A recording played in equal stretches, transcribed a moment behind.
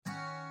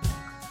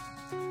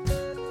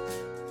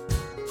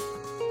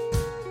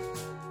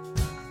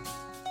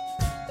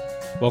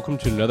Welcome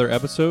to another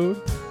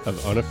episode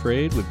of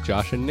Unafraid with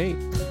Josh and Nate.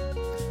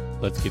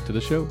 Let's get to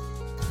the show.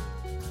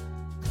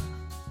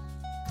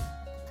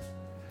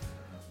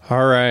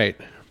 All right,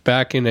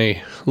 back in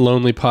a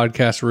lonely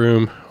podcast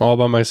room all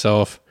by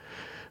myself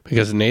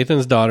because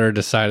Nathan's daughter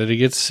decided to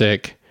get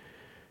sick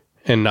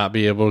and not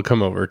be able to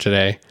come over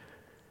today.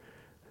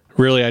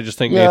 Really, I just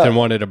think Nathan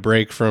wanted a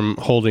break from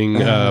holding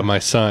my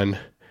son.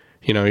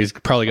 You know, he's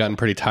probably gotten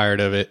pretty tired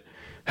of it.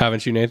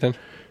 Haven't you, Nathan?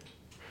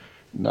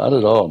 Not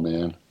at all,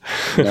 man.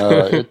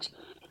 No,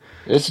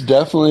 it's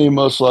definitely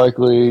most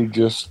likely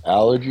just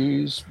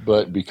allergies,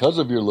 but because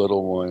of your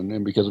little one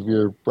and because of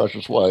your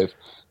precious wife,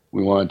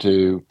 we wanted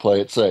to play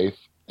it safe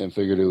and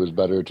figured it was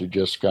better to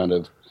just kind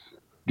of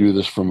do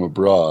this from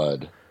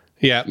abroad.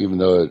 Yeah. Even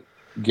though it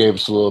gave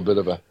us a little bit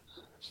of a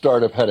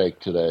startup headache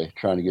today,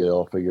 trying to get it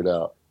all figured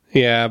out.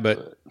 Yeah,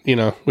 but you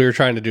know, we were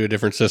trying to do a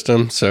different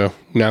system, so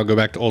now go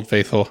back to Old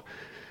Faithful.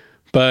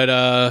 But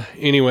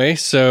anyway,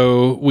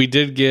 so we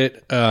did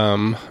get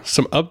some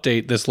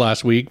update this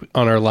last week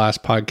on our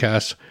last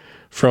podcast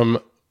from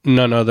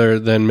none other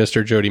than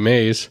Mr. Jody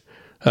Mays.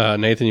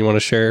 Nathan, you want to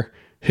share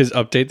his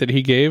update that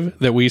he gave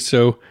that we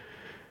so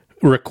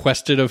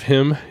requested of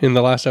him in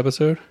the last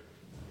episode?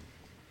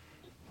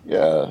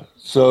 Yeah.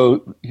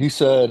 So he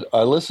said,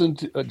 I listened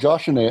to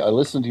Josh and Nate, I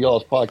listened to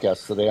y'all's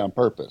podcast today on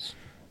purpose.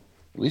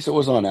 At least it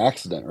was on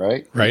accident,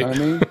 right? Right.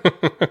 You know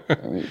what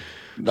I mean?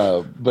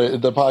 No,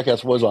 but the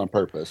podcast was on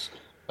purpose.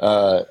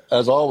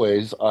 As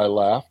always, I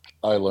laughed,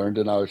 I learned,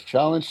 and I was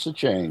challenged to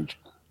change.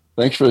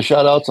 Thanks for the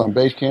shout outs on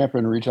base camp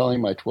and retelling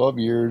my 12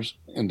 years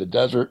in the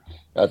desert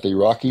at the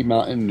Rocky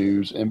Mountain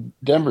News in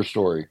Denver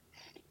story.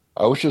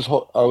 I was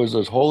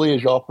as holy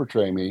as y'all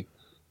portray me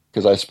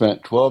because I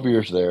spent 12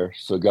 years there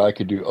so God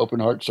could do open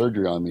heart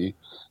surgery on me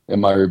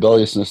and my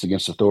rebelliousness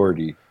against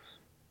authority.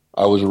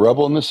 I was a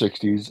rebel in the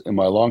 60s, and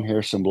my long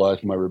hair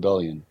symbolized my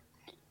rebellion.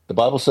 The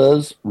Bible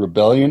says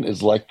rebellion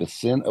is like the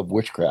sin of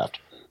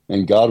witchcraft,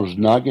 and God was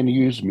not going to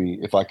use me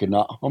if I could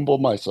not humble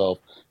myself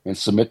and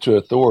submit to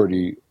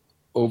authority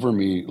over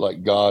me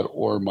like God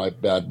or my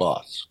bad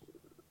boss.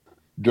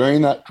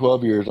 During that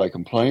 12 years, I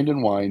complained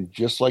and whined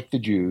just like the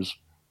Jews,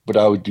 but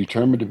I was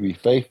determined to be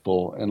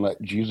faithful and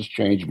let Jesus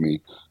change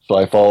me, so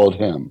I followed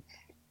him.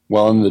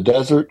 While in the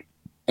desert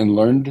and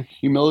learned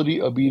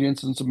humility,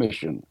 obedience, and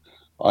submission,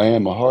 I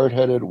am a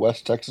hard-headed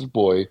West Texas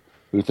boy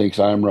who thinks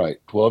I am right.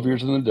 12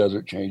 years in the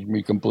desert changed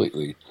me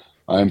completely.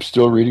 I am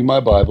still reading my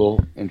Bible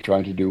and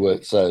trying to do what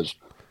it says,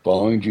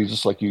 following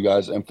Jesus like you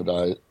guys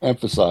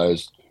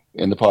emphasized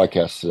in the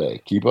podcast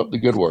today. Keep up the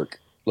good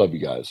work. Love you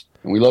guys.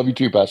 And we love you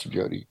too, Pastor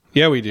Jody.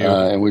 Yeah, we do.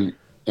 And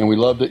we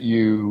love that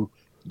you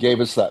gave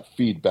us that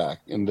feedback,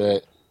 and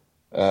that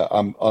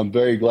I'm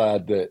very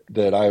glad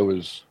that I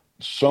was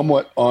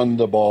somewhat on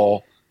the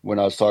ball when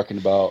I was talking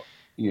about,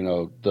 you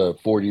know, the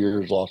 40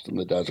 years lost in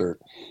the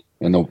desert,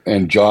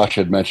 and Josh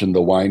had mentioned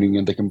the whining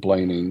and the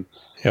complaining.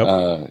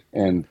 Yep.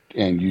 And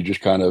you just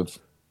kind of,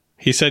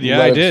 he said, yeah,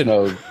 I did.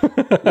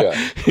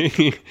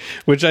 Yeah.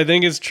 Which I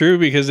think is true,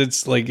 because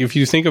it's like, if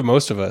you think of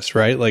most of us,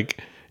 right?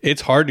 Like,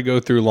 it's hard to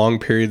go through long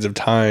periods of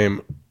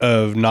time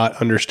of not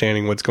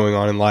understanding what's going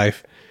on in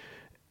life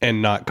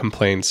and not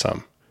complain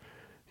some,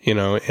 you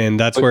know, and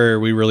that's where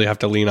we really have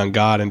to lean on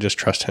God and just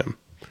trust him.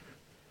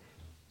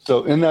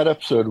 So in that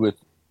episode with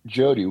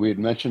Jody, we had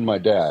mentioned my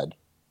dad.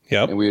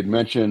 Yep. And we had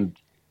mentioned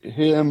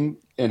him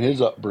and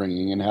his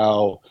upbringing and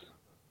how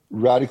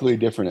radically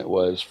different it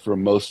was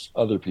from most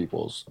other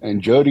people's.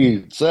 And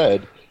Jody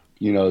said,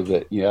 you know,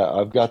 that, yeah,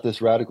 I've got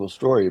this radical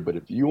story, but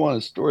if you want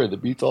a story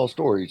that beats all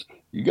stories,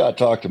 you got to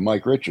talk to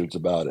Mike Richards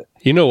about it.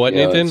 You know what,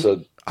 Nathan?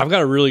 So, I've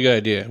got a really good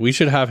idea. We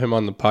should have him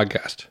on the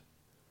podcast.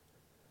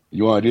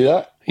 You want to do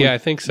that? Yeah, I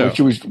think so.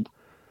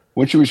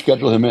 When should we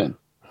schedule him in?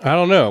 I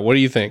don't know. What do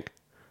you think?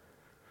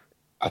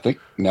 I think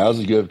now's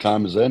as good a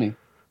time as any.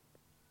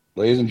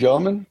 Ladies and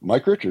gentlemen,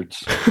 Mike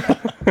Richards.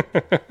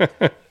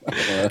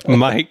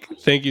 Mike,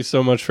 thank you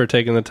so much for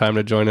taking the time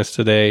to join us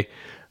today.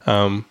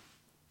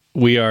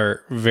 We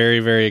are very,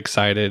 very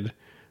excited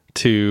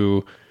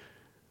to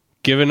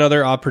give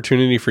another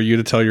opportunity for you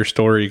to tell your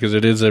story, because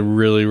it is a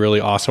really, really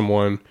awesome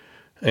one.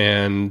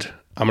 And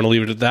I'm going to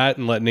leave it at that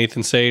and let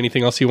Nathan say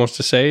anything else he wants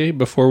to say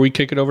before we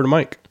kick it over to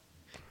Mike.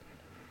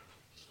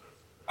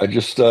 I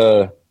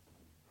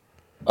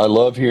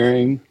love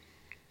hearing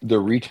the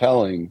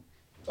retelling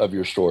of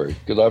your story,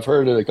 because I've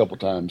heard it a couple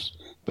times,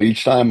 but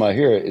each time I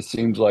hear it, it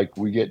seems like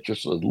we get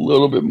just a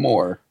little bit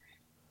more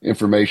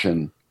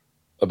information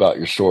about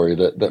your story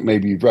that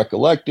maybe you've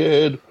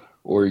recollected,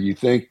 or you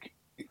think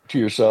to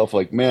yourself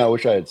like, man, I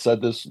wish I had said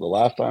this the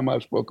last time I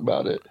spoke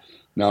about it.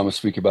 Now I'm going to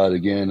speak about it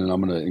again, and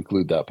I'm going to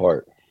include that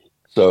part.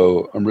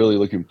 So I'm really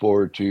looking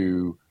forward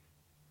to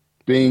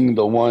being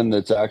the one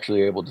that's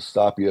actually able to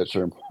stop you at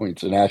certain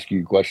points and ask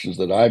you questions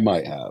that I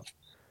might have,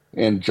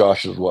 and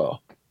Josh as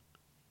well.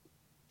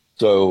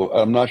 So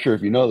I'm not sure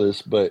if you know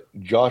this, but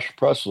Josh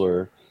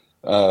Pressler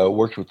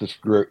works with this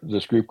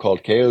group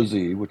called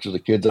KOZ, which is a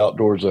Kids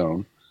Outdoor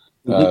Zone,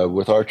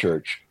 with our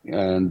church.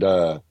 And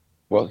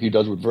Well, he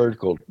does with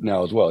vertical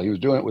now as well. He was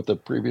doing it with the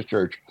previous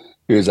church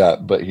he was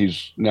at, but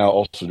he's now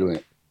also doing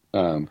it.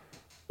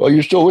 Well,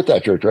 you're still with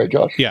that church, right,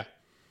 Josh? Yeah.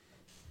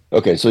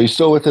 Okay, so he's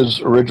still with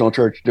his original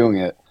church doing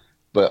it,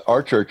 but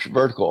our church,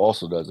 Vertical,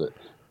 also does it.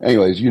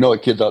 Anyways, you know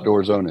what Kids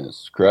Outdoor Zone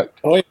is, correct?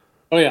 Oh yeah.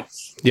 Oh yeah.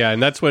 Yeah,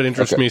 and that's what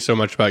interests Okay. me so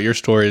much about your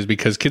story is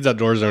because Kids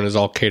Outdoor Zone is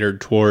all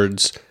catered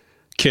towards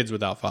kids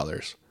without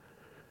fathers.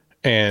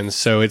 And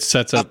so it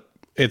sets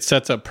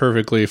up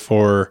perfectly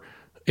for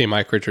a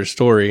Mike Richards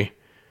story,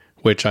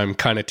 which I'm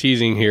kind of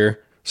teasing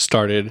here,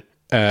 started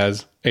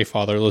as a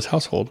fatherless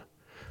household.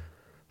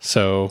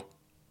 So,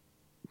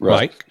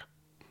 Right. Mike,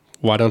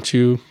 why don't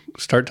you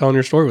start telling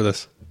your story with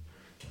us?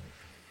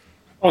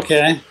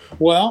 Okay.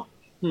 Well,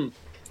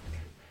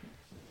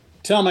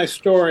 tell my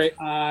story,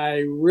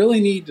 I really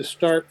need to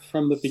start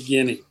from the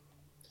beginning.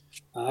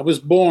 I was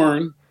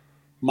born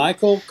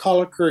Michael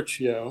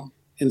Colacurcio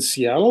in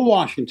Seattle,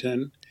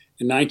 Washington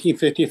in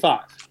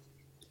 1955.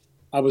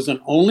 I was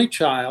an only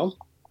child.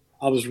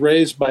 I was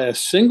raised by a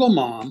single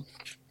mom.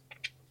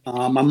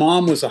 My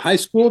mom was a high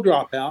school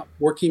dropout,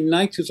 working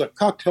nights as a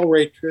cocktail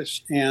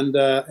waitress and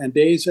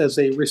days as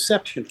a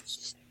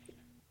receptionist.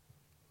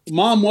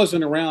 Mom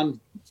wasn't around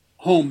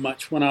home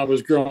much when I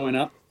was growing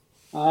up,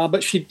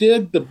 but she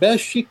did the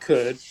best she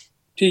could,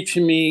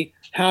 teaching me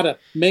how to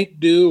make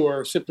do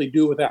or simply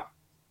do without.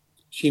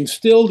 She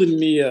instilled in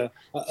me a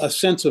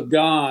sense of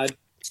God,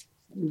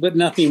 but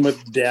nothing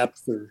with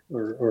depth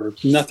or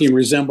nothing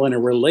resembling a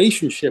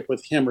relationship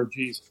with Him or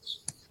Jesus.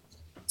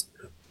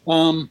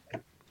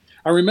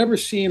 I remember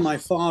seeing my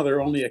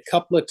father only a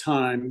couple of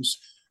times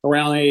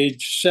around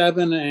age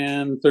 7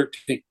 and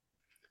 13.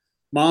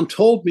 Mom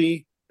told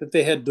me that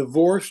they had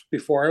divorced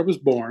before I was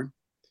born,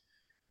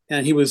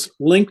 and he was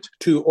linked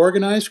to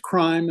organized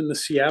crime in the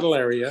Seattle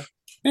area,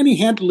 and he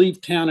had to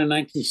leave town in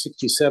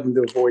 1967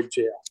 to avoid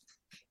jail.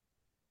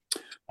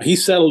 He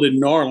settled in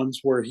New Orleans,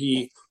 where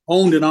he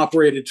owned and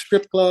operated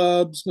strip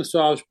clubs,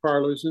 massage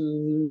parlors,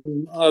 and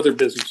other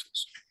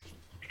businesses.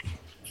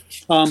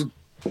 I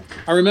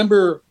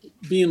remember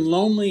being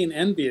lonely and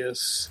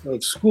envious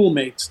of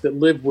schoolmates that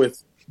lived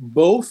with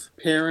both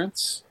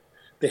parents.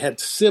 They had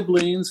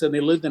siblings, and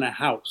they lived in a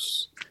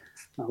house.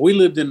 We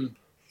lived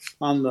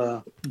on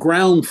the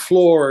ground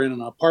floor in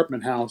an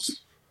apartment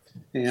house.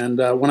 And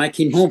when I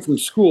came home from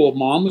school,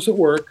 Mom was at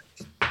work.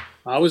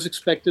 I was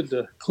expected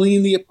to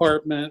clean the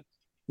apartment,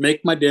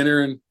 make my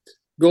dinner, and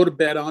go to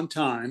bed on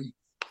time.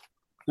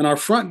 In our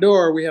front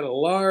door, we had a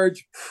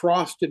large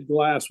frosted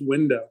glass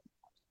window.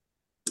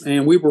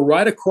 And we were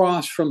right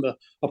across from the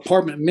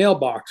apartment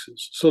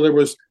mailboxes. So there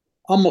was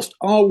almost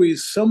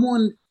always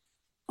someone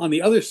on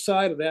the other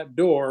side of that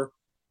door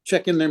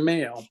checking their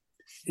mail.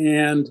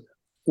 And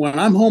when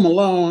I'm home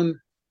alone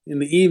in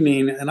the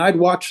evening, and I'd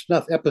watched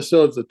enough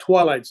episodes of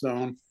Twilight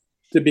Zone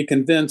to be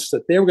convinced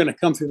that they were going to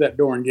come through that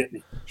door and get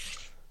me.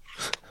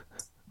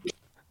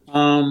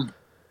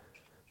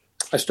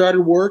 I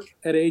started work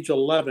at age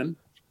 11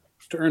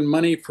 to earn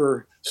money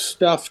for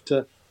stuff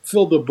to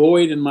fill the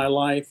void in my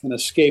life and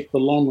escape the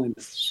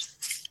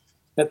loneliness.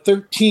 At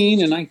 13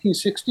 in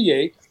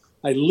 1968,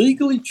 I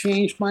legally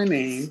changed my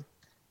name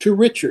to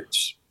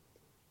Richards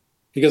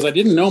because I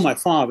didn't know my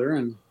father,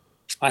 and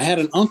I had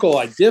an uncle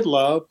I did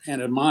love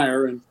and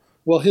admire, and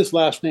well, his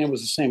last name was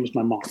the same as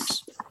my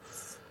mom's.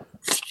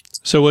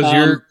 So was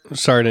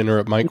sorry to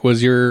interrupt, Mike,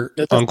 was your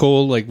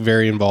uncle like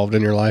very involved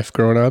in your life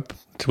growing up?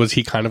 Was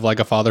he kind of like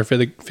a father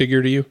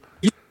figure to you?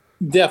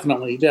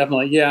 Definitely.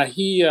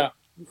 Yeah,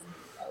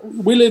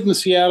 we lived in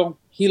Seattle.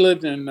 He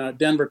lived in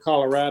Denver,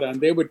 Colorado,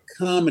 and they would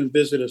come and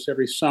visit us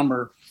every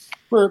summer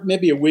for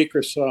maybe a week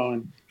or so.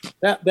 And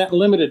that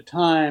limited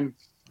time,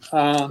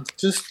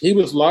 he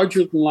was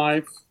larger than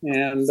life,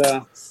 and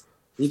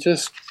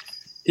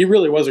he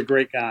really was a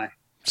great guy.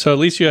 So at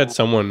least you had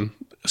someone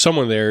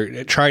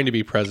there trying to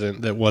be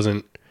present that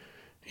wasn't,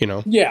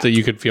 that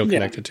you could feel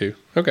connected to.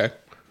 Okay.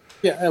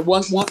 Yeah,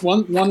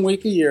 one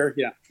week a year.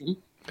 Yeah. Mm-hmm.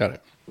 Got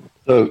it.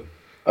 So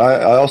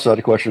I also had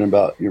a question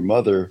about your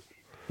mother,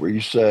 where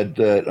you said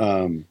that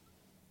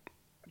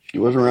she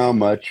wasn't around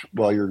much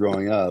while you were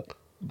growing up,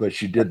 but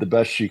she did the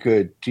best she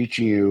could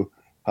teaching you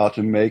how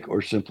to make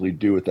or simply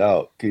do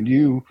without. Can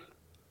you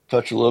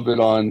touch a little bit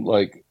on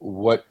like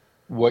what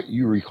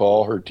you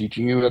recall her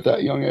teaching you at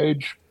that young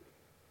age?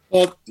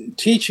 Well,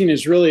 teaching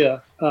is really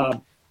a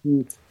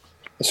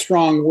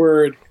strong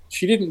word.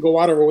 She didn't go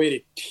out of her way to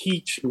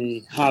teach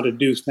me how to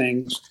do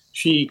things.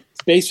 She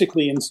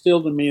basically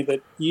instilled in me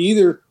that you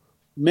either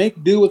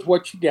make do with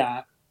what you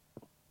got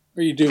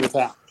or you do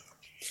without.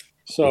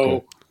 So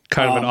okay.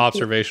 Kind of an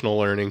observational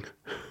learning.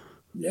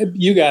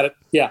 You got it.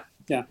 Yeah.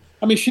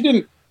 I mean, she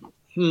didn't,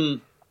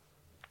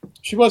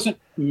 she wasn't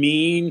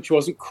mean. She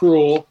wasn't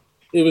cruel.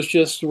 It was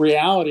just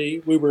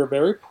reality. We were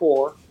very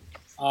poor.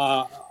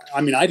 I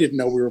mean, I didn't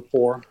know we were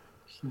poor,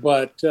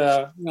 but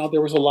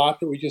there was a lot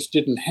that we just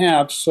didn't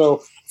have.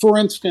 So, for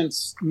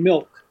instance,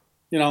 milk.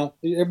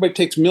 Everybody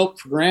takes milk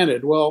for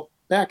granted. Well,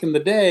 back in the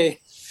day,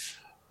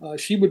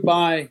 she would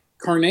buy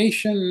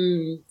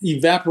carnation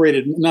instant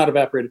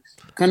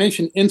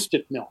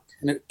milk,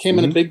 and it came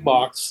in a big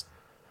box.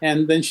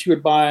 and then she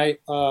would buy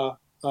a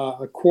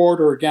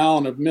quart or a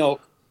gallon of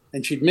milk,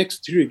 and she'd mix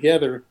the two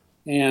together.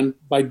 And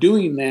by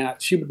doing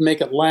that, she would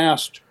make it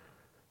last,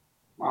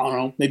 I don't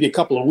know, maybe a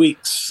couple of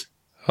weeks.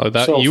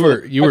 Oh,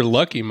 you were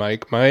lucky,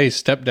 Mike. My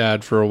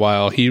stepdad for a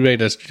while, he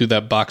made us do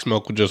that box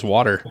milk with just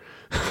water.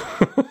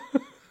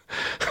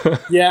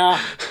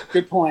 Yeah,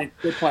 good point.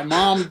 Good point.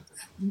 Mom,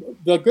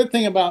 the good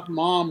thing about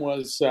Mom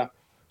was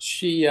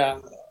she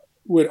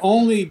would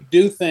only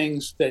do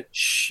things that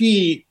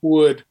she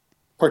would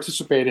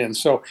participate in.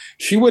 So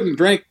she wouldn't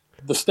drink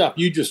the stuff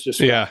you just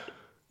described.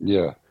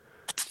 Yeah.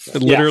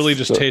 It literally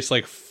just tastes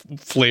like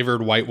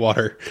flavored white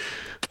water.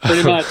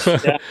 Pretty much.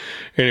 Yeah.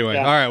 Anyway,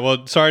 all right.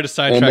 Well, sorry to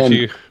sidetrack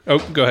you. Oh,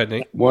 go ahead,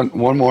 Nate. One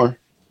more.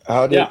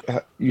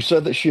 You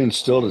said that she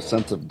instilled a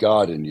sense of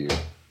God in you?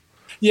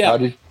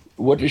 Yeah.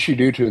 What did she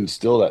do to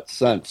instill that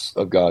sense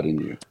of God in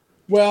you?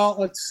 Well,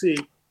 let's see.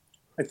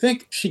 I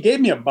think she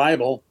gave me a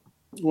Bible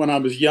when I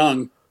was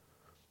young,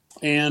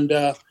 and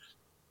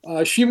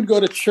she would go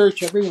to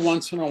church every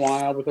once in a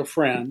while with a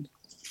friend.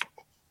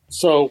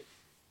 So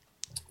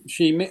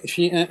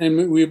she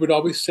and we would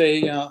always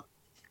say,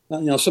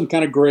 some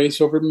kind of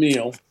grace over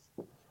meal.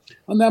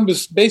 And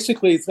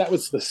that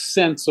was the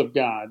sense of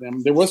God.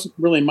 And there wasn't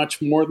really much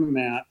more than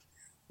that.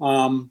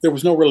 There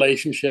was no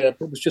relationship.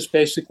 It was just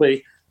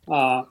basically,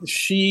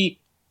 she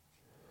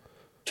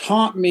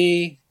taught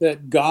me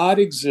that God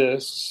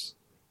exists,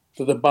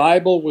 that the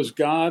Bible was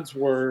God's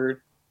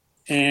word,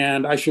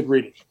 and I should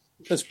read it.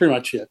 That's pretty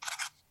much it.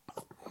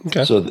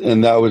 Okay. So,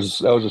 and that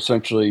was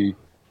essentially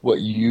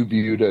what you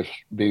viewed as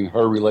being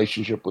her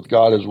relationship with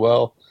God as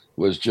well,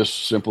 was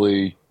just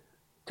simply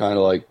kind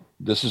of like,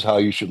 this is how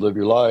you should live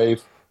your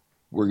life.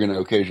 We're going to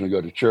occasionally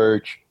go to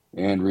church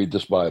and read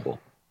this Bible.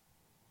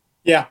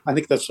 Yeah, I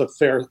think that's a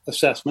fair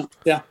assessment.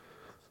 Yeah.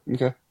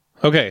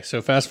 Okay,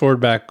 so fast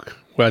forward back,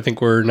 I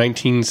think we're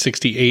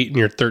 1968 and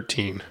you're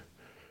 13,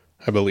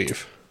 I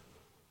believe.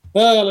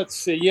 Let's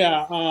see.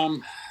 Yeah.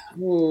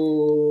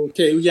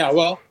 Okay. Yeah.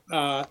 Well,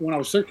 when I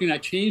was 13, I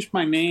changed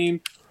my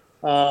name,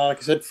 like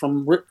I said,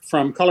 from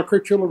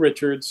Colacurcio to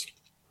Richards,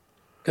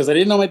 because I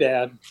didn't know my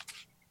dad,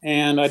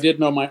 and I did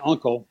know my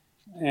uncle,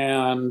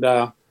 and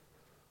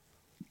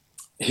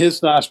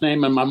his last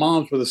name and my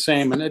mom's were the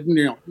same, and I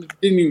didn't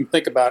even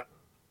think about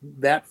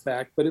that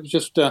fact, but it was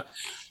just,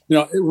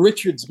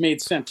 Richards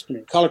made sense to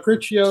me.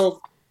 Colacurcio,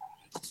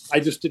 I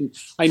just didn't.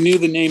 I knew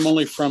the name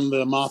only from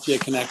the mafia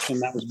connection.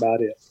 That was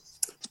about it.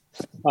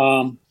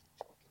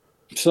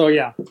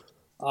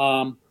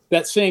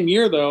 That same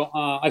year, though,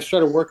 I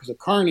started work as a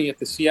carny at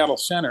the Seattle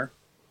Center,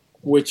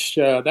 which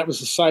that was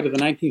the site of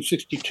the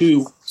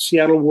 1962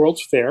 Seattle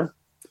World's Fair.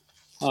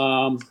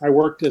 I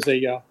worked as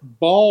a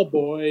ball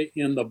boy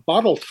in the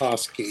bottle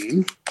toss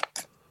game.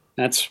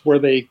 That's where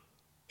they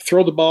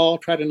throw the ball,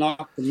 try to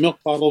knock the milk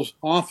bottles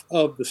off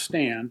of the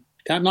stand.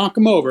 Can't knock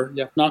them over.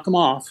 You have to knock them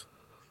off.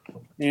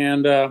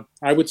 And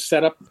I would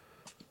set up,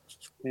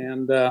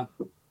 and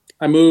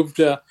I moved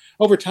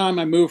over time.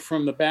 I moved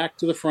from the back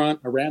to the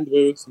front. I ran the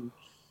booths, and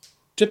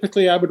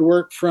typically I would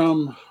work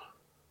from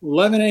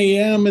 11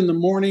 a.m. in the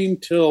morning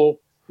till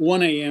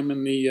 1 a.m.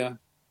 in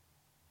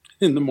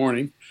the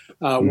morning.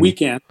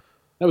 Weekend.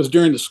 That was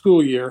during the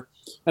school year,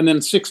 and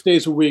then 6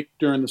 days a week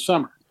during the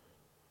summer.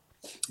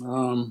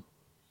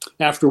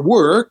 After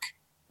work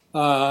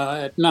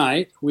at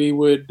night, we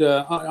would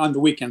on the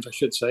weekends, I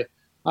should say.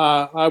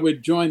 I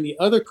would join the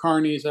other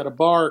carnies at a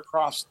bar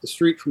across the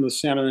street from the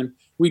center, and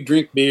we'd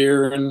drink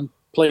beer and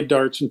play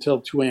darts until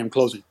 2 a.m.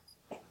 closing.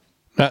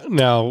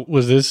 Now,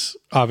 was this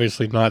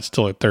obviously not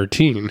still at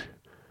 13?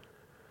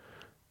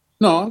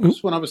 No, it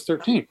was when I was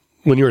 13.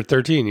 When you were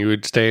 13, you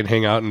would stay and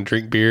hang out and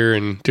drink beer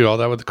and do all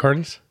that with the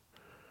carnies?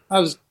 I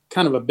was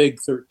kind of a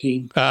big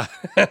 13. All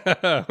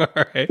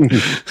right.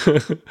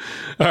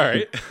 All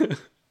right.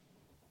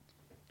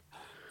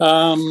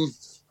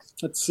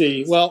 Let's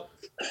see. Well,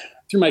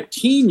 through my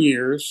teen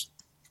years,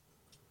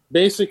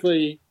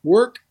 basically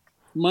work,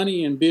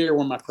 money, and beer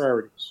were my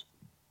priorities.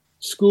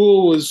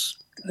 School was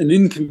an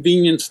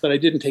inconvenience that I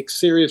didn't take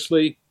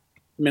seriously.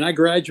 I mean, I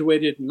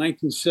graduated in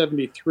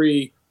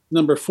 1973,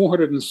 number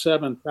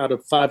 407th out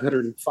of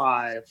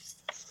 505.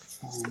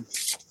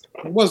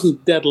 It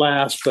wasn't dead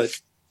last, but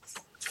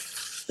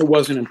it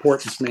wasn't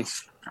important to me.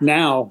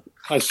 Now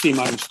I see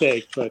my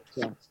mistake, but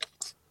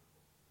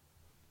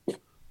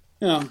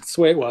it's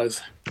the way it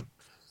was.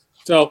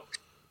 So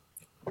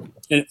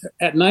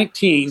at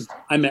 19,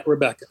 I met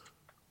Rebecca.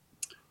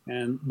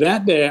 And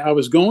that day I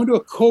was going to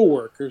a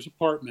coworker's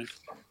apartment.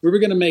 We were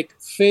going to make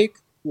fake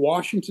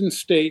Washington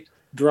State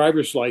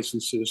driver's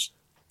licenses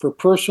for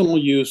personal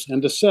use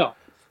and to sell.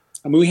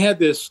 I mean, we had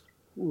this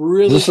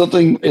really... Is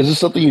this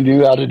something you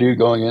knew how to do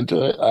going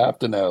into it? I have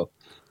to know.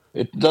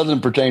 It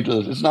doesn't pertain to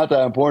this. It's not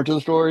that important to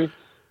the story,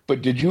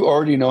 but did you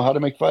already know how to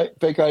make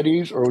fake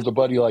IDs, or was a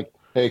buddy like,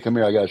 hey, come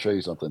here, I got to show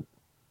you something?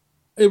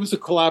 It was a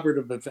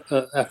collaborative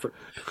effort.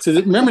 So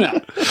remember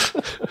now,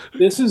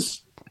 this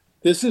is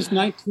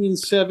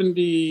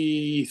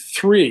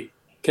 1973,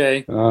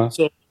 okay?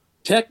 So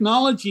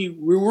technology,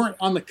 we weren't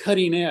on the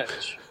cutting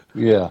edge.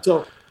 Yeah.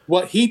 So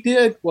what he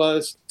did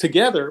was,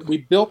 together, we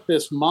built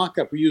this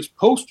mock-up. We used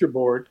poster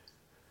board,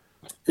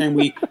 and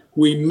we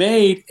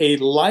made a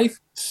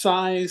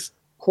life-size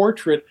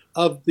portrait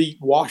of the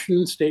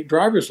Washington State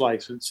driver's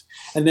license.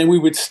 And then we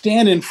would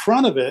stand in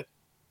front of it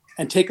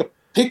and take a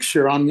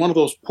picture on one of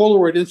those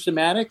Polaroid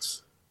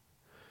Instamatics.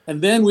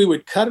 And then we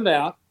would cut it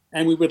out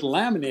and we would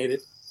laminate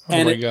it. Oh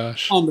and my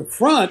gosh. On the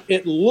front,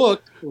 it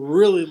looked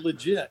really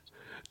legit.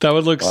 That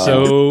would look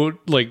so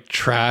like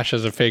trash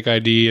as a fake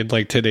ID in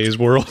like today's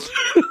world.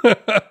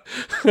 But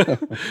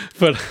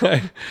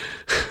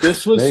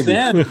this was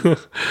then.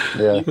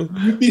 Yeah,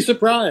 you'd be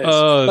surprised.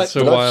 Oh, it's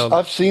so wild.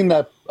 I've seen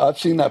that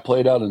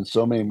played out in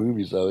so many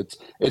movies, though.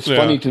 It's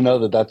funny to know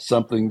that that's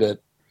something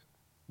that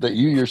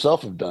you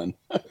yourself have done.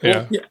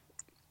 Yeah.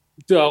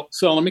 So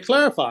let me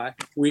clarify.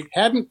 We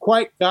hadn't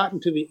quite gotten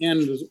to the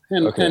end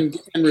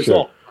result.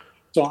 Sure.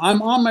 So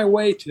I'm on my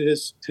way to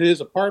his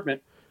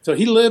apartment. So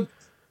he lived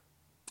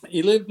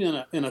in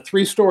a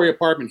 3-story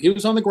apartment. He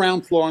was on the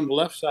ground floor on the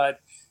left side.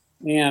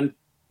 And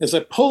as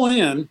I pull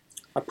in,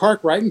 I park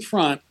right in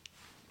front,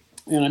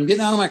 and I'm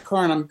getting out of my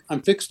car, and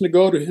I'm fixing to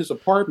go to his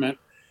apartment.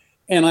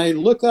 And I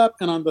look up,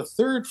 and on the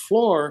 3rd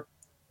floor,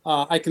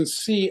 I can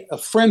see a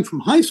friend from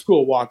high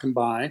school walking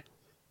by,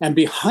 and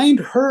behind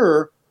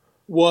her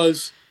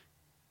was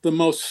the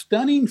most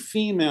stunning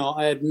female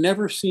I had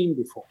never seen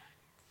before.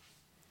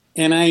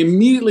 And I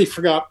immediately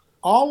forgot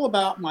all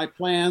about my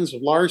plans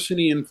of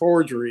larceny and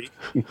forgery,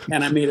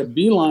 and I made a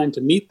beeline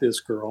to meet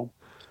this girl.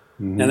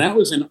 Mm-hmm. And that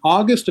was in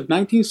August of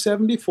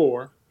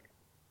 1974.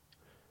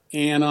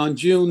 And on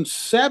June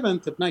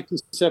 7th of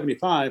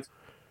 1975,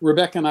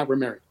 Rebecca and I were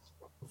married.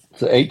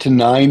 So 8 to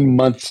 9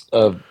 months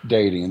of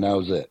dating, and that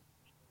was it.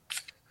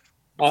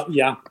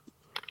 Yeah,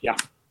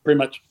 pretty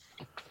much.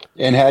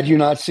 And had you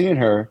not seen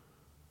her,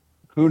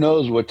 who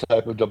knows what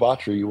type of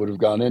debauchery you would have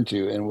gone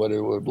into and what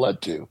it would have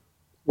led to.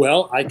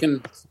 Well, I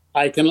can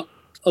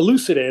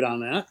elucidate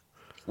on that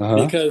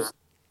because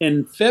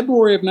in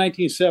February of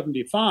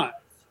 1975,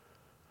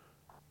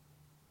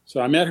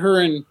 so I met her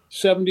in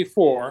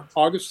 74,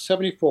 August of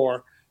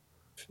 74.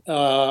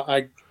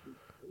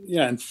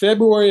 In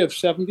February of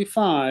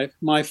 75,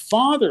 my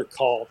father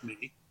called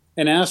me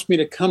and asked me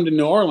to come to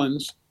New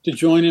Orleans to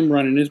join him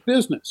running his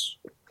business.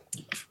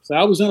 So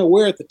I was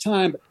unaware at the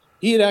time, but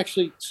he had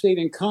actually stayed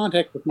in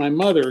contact with my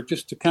mother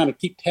just to kind of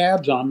keep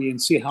tabs on me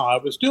and see how I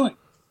was doing.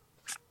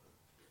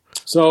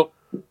 So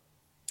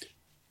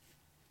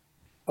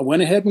I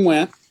went ahead and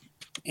went.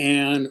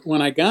 And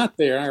when I got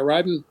there, I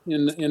arrived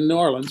in New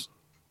Orleans,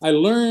 I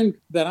learned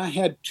that I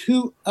had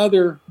 2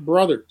 other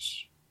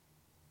brothers.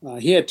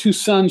 He had 2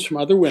 sons from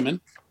other women.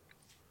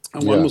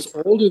 And one was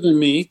older than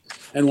me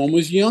and one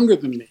was younger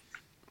than me.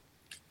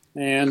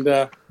 And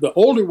the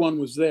older one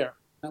was there.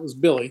 That was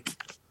Billy.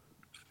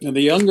 And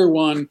the younger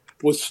one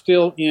was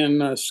still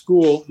in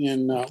school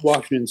in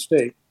Washington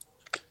State.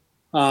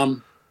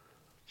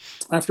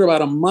 After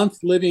about a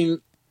month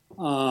living,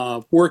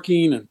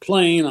 working and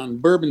playing on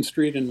Bourbon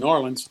Street in New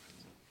Orleans,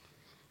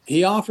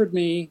 he offered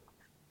me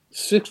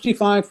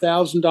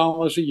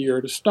 $65,000 a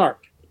year to start.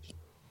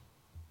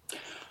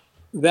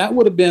 That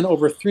would have been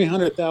over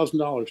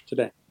 $300,000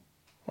 today.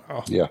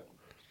 Wow. Yeah.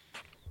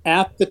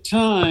 At the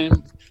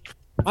time,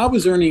 I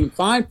was earning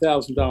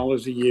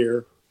 $5,000 a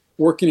year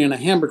working in a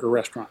hamburger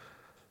restaurant.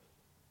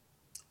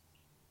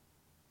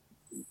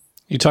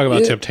 You talk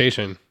about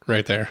temptation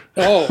right there.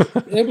 Oh,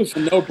 it was a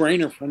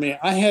no-brainer for me.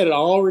 I had it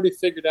already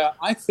figured out.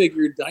 I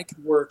figured I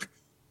could work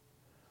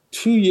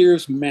 2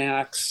 years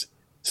max,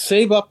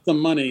 save up the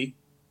money,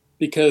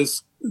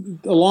 because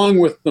along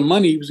with the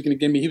money he was going to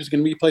give me, he was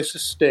going to give me a place to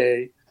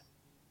stay.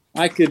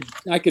 I could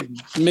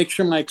make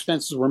sure my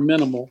expenses were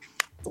minimal.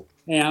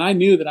 And I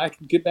knew that I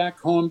could get back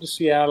home to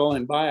Seattle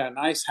and buy a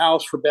nice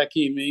house for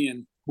Becky and me,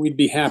 and we'd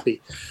be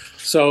happy.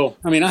 So,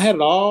 I mean, I had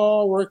it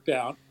all worked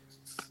out.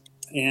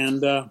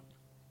 And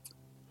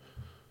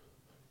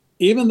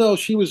even though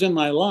she was in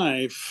my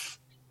life,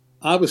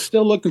 I was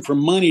still looking for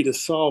money to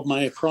solve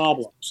my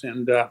problems.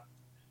 And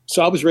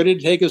so I was ready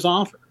to take his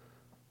offer.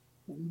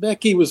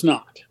 Becky was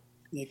not.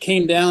 It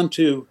came down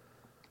to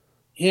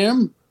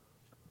him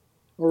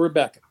or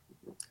Rebecca.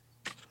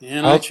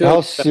 And I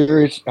chose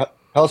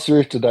how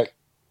serious did that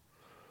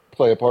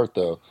play a part,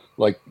 though?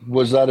 Like,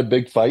 was that a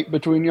big fight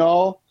between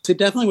y'all? It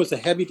definitely was a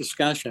heavy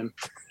discussion.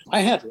 I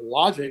had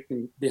logic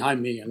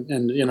behind me,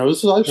 and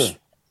this was,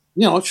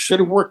 it should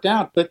have worked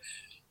out, but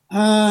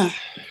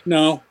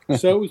no.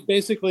 So it was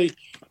basically,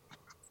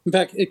 in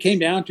fact, it came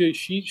down to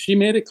she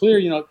made it clear,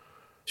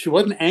 she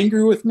wasn't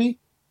angry with me.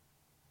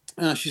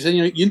 She said,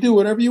 you do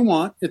whatever you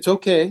want. It's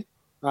okay.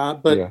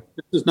 But this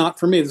is not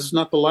for me. This is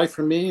not the life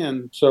for me.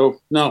 And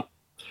so, no.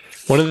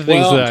 One of the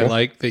things that I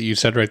like that you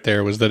said right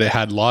there was that it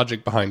had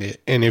logic behind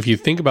it. And if you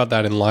think about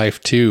that in life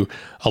too,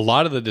 a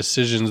lot of the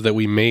decisions that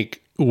we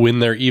make when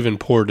they're even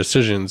poor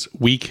decisions,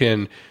 we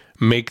can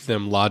make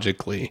them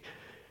logically.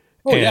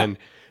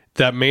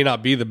 That may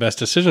not be the best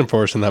decision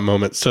for us in that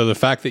moment. So the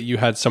fact that you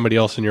had somebody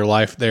else in your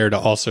life there to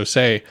also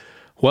say,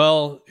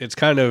 well, it's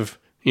kind of,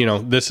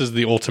 this is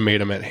the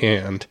ultimatum at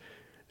hand.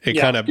 it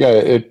Yeah. kind of,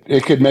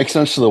 it could make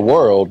sense to the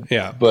world,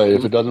 yeah. but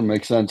if it doesn't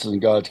make sense in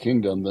God's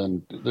kingdom,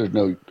 then there's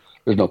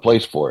no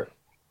place for it.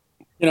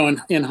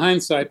 In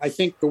hindsight, I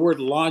think the word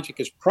logic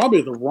is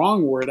probably the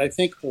wrong word. I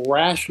think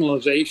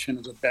rationalization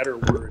is a better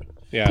word.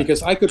 Yeah.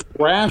 Because I could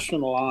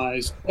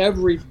rationalize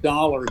every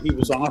dollar he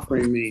was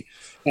offering me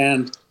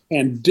and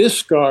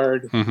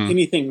discard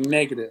anything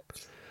negative.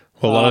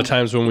 Well, a lot of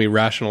times when we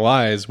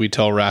rationalize, we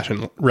tell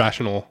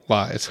rational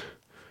lies.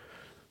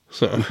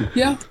 So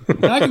yeah,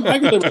 I can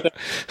live with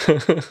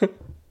that.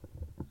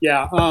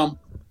 Yeah.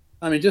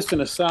 I mean, just an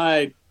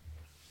aside,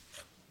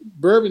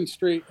 Bourbon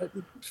Street, as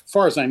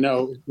far as I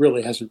know, it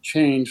really hasn't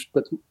changed,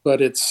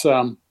 but it's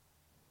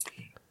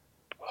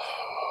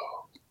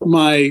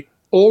my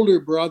older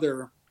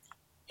brother.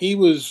 He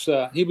was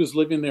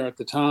living there at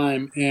the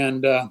time,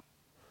 and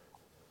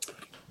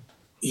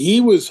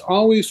he was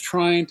always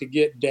trying to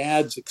get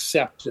Dad's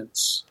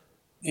acceptance,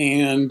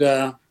 and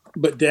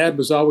but Dad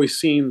was always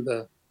seeing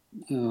the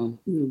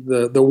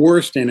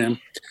worst in him,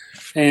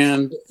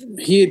 and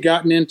he had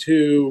gotten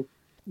into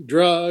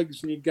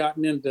drugs, and he'd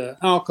gotten into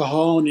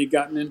alcohol, and he'd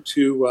gotten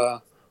into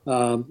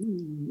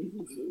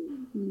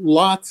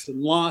lots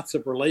and lots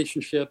of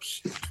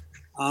relationships,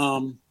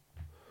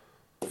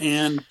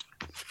 and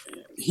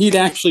he'd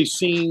actually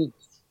seen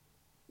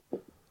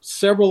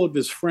several of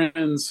his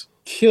friends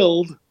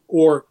killed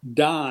or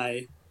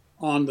die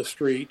on the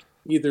street,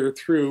 either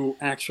through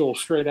actual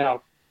straight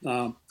out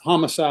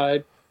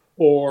homicide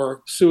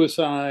or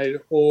suicide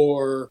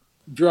or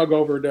drug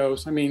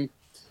overdose. I mean,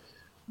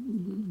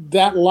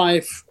 that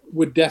life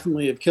would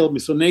definitely have killed me.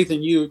 So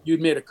Nathan,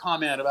 you'd made a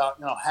comment about,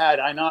 had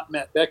I not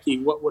met Becky,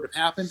 what would have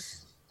happened?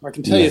 I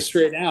can tell you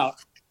straight out,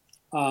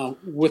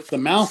 with the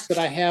mouth that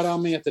I had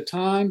on me at the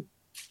time,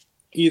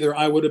 either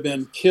I would have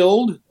been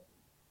killed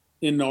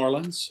in New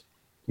Orleans,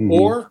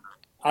 or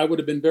I would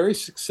have been very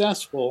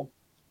successful,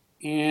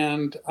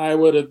 and I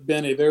would have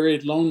been a very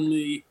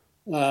lonely,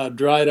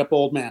 dried up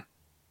old man.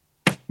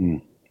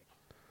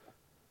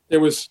 There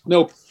was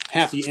no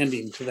happy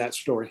ending to that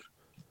story.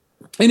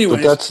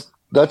 Anyway,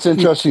 that's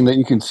interesting that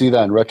you can see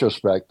that in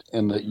retrospect,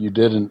 and that you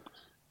didn't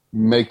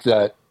make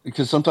that,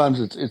 because sometimes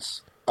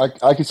it's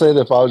I can say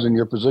that if I was in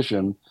your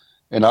position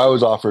and I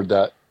was offered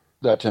that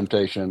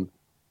temptation,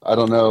 I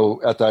don't know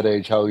at that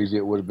age how easy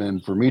it would have been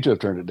for me to have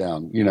turned it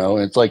down.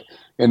 It's like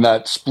in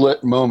that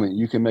split moment,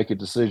 you can make a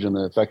decision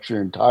that affects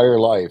your entire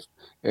life,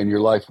 and your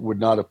life would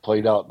not have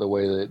played out the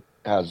way that it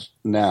has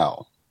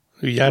now.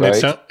 Yeah,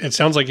 right? And it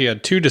sounds like he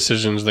had two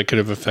decisions that could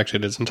have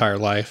affected his entire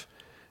life,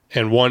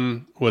 and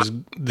one was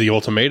the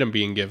ultimatum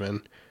being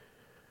given.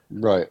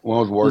 Right. One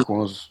was work,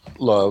 one was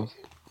love.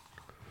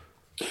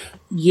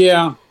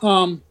 Yeah.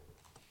 I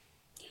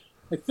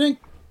think,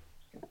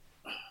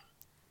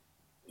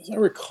 as I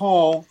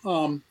recall,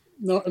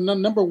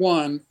 number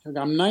one,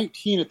 I'm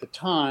 19 at the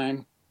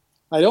time.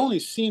 I'd only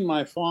seen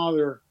my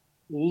father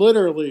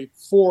literally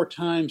 4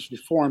 times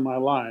before in my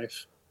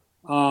life.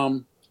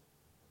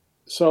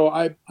 So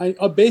I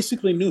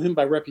basically knew him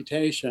by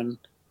reputation.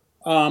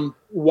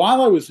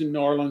 While I was in New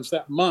Orleans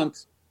that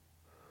month,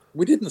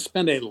 we didn't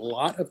spend a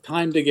lot of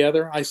time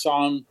together. I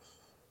saw him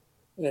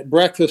at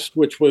breakfast,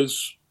 which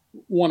was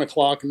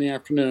 1:00 in the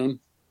afternoon.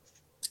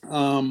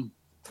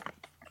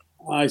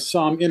 I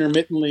saw him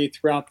intermittently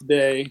throughout the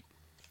day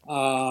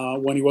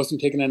when he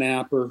wasn't taking a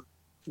nap or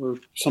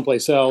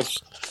someplace else.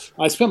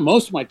 I spent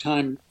most of my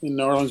time in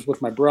New Orleans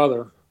with my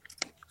brother.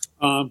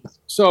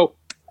 So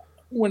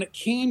when it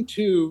came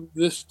to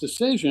this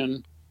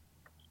decision,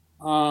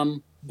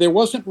 there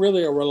wasn't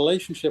really a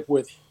relationship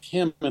with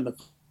him in the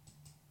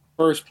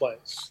first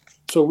place.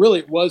 So really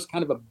it was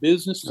kind of a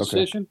business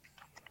decision. Okay.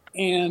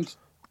 And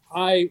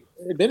I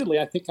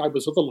think I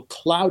was a little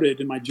clouded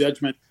in my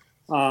judgment.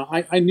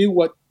 I knew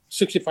what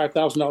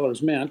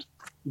 $65,000 meant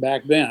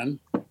back then,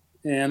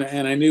 and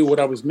I knew what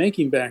I was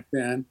making back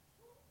then,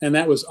 and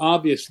that was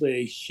obviously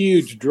a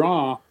huge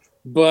draw.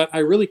 But I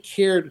really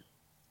cared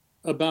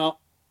about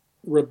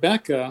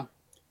Rebecca,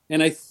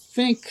 and I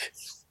think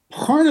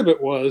part of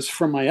it was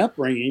from my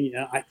upbringing.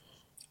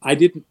 I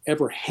didn't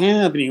ever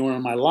have anyone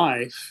in my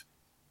life,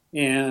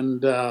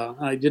 and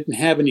I didn't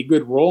have any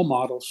good role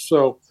models.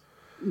 So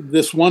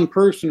this one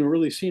person who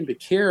really seemed to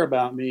care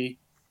about me,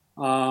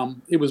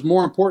 it was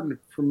more important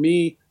for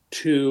me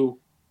to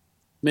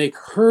make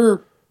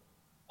her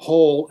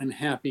whole and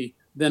happy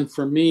than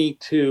for me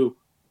to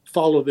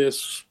follow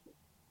this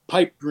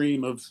pipe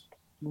dream of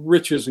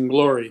riches and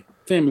glory,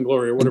 fame and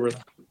glory, or whatever.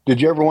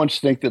 Did you ever once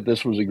think that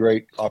this was a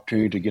great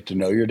opportunity to get to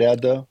know your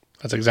dad, though?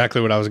 That's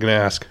exactly what I was going to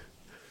ask.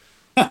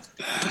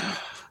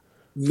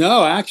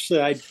 No,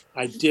 actually,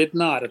 I did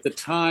not. At the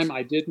time,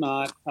 I did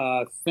not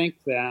think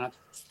that.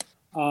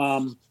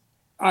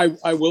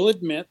 I will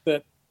admit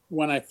that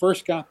when I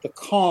first got the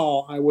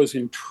call, I was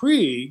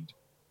intrigued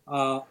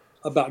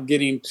about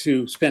getting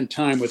to spend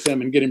time with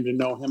him and getting to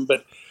know him.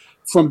 But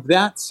from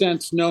that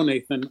sense, no,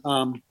 Nathan,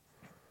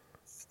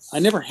 I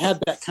never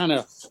had that kind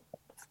of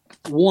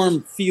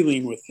warm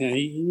feeling with him.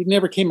 He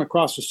never came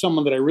across as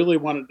someone that I really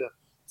wanted to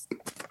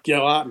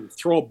go out and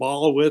throw a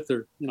ball with,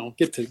 or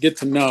get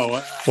to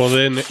know. Well,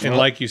 then, and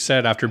like you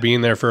said, after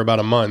being there for about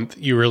a month,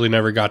 you really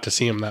never got to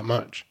see him that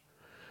much.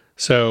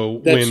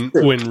 So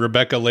when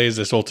Rebecca lays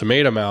this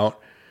ultimatum out,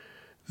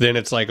 then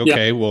it's like,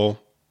 okay, well,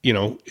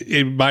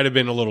 it might have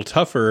been a little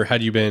tougher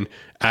had you been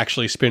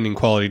actually spending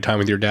quality time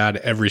with your dad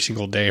every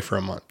single day for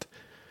a month.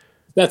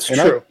 That's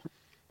true.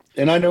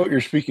 I know what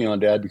you're speaking on,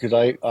 Dad, because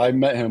I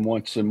met him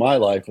once in my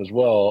life as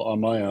well on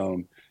my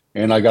own,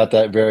 and I got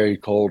that very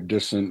cold,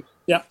 distant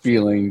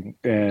feeling.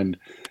 And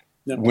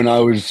when I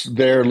was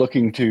there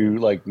looking to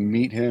like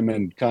meet him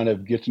and kind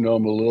of get to know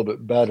him a little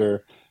bit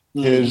better,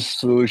 his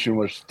solution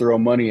was throw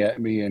money at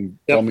me and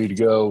tell me to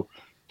go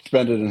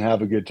spend it and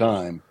have a good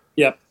time.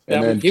 Yep.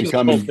 And then to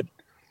come in,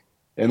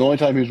 and the only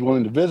time he was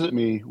willing to visit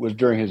me was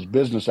during his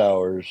business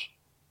hours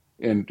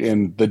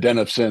in the den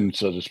of sin,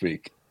 so to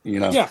speak.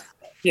 Yeah.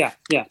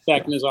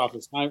 Back in his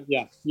office.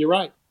 You're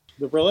right.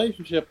 The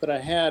relationship that I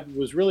had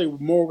was really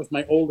more with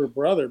my older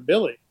brother,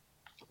 Billy.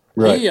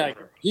 Right.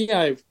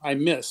 I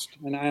missed,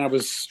 and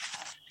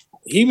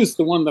he was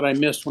the one that I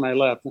missed when I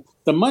left.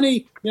 The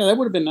money, that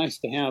would have been nice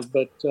to have,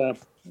 but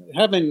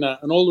having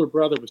an older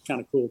brother was kind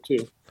of cool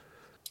too.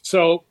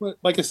 So,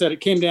 like I said,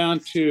 it came down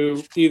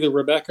to either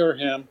Rebecca or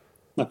him,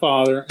 my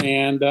father,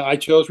 and I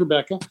chose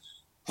Rebecca.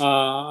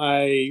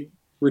 I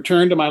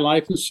returned to my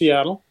life in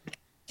Seattle.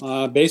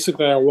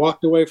 Basically, I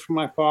walked away from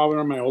my father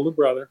and my older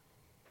brother.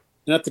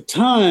 And at the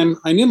time,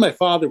 I knew my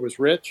father was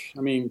rich.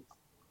 I mean,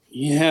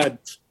 he had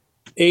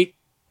eight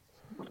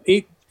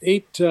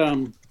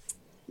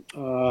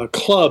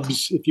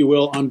clubs, if you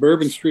will, on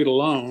Bourbon Street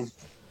alone.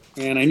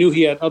 And I knew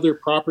he had other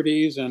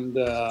properties and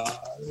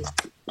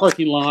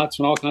parking lots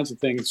and all kinds of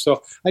things.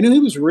 So I knew he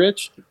was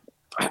rich.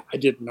 I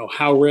didn't know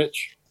how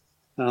rich.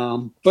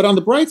 But on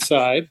the bright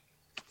side,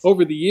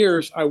 over the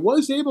years, I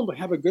was able to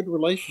have a good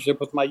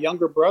relationship with my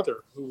younger brother,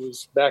 who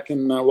was back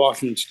in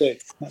Washington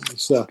State. That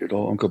was good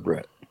old Uncle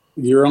Brett.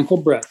 Your Uncle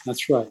Brett,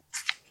 that's right.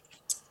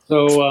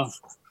 So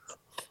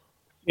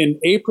in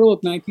April of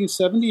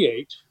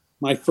 1978,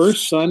 my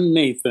first son,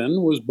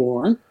 Nathan, was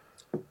born.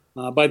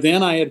 By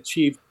then, I had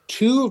achieved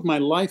 2 of my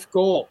life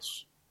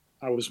goals.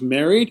 I was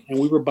married, and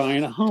we were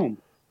buying a home.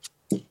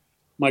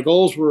 My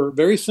goals were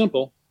very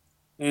simple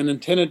and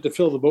intended to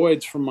fill the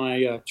voids from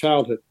my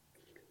childhood.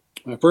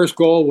 My first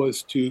goal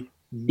was to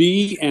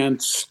be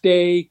and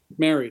stay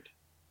married.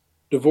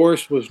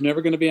 Divorce was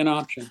never going to be an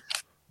option.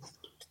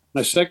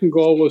 My second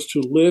goal was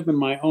to live in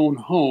my own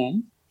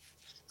home.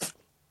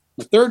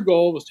 My third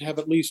goal was to have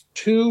at least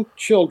 2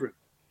 children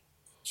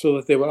so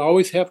that they would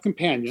always have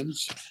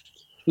companions.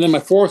 And then my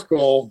fourth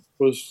goal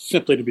was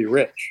simply to be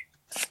rich.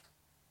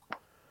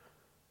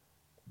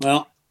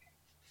 Well,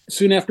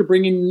 soon after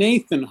bringing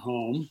Nathan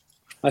home,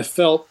 I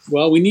felt,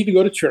 we need to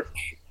go to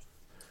church.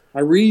 I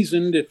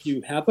reasoned if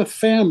you have a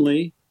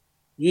family,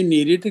 you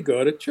needed to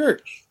go to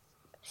church.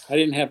 I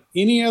didn't have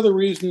any other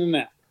reason than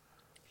that.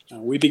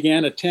 We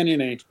began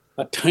attending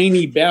a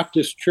tiny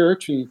Baptist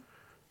church, and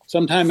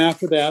sometime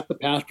after that, the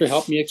pastor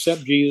helped me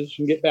accept Jesus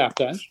and get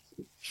baptized.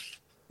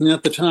 And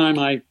at the time,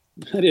 I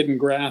didn't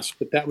grasp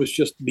that that was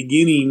just the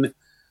beginning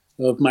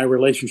of my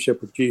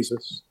relationship with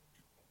Jesus.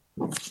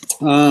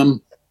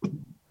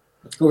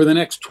 Over the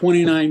next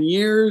 29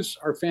 years,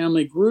 our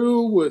family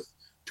grew with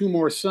 2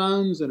 more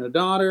sons and a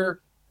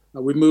daughter.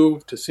 We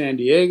moved to San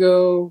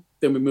Diego,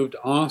 then we moved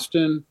to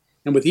Austin.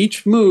 And with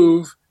each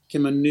move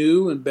came a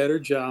new and better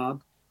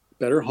job,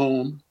 better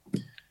home.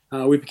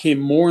 We became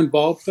more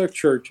involved with our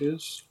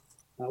churches.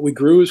 We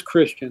grew as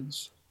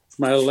Christians.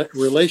 My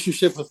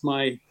relationship with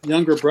my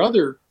younger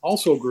brother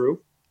also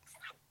grew.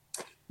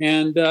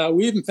 And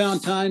we even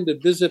found time to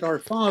visit our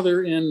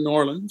father in New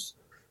Orleans.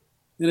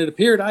 And it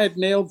appeared I had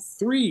nailed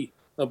 3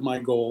 of my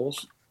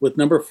goals, with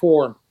number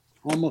 4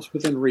 almost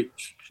within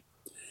reach.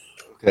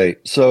 Okay,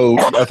 so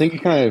I think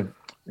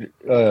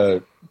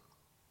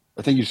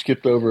you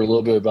skipped over a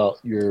little bit about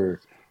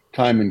your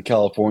time in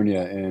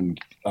California,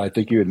 and I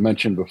think you had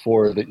mentioned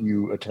before that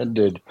you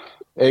attended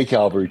a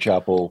Calvary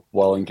Chapel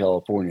while in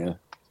California.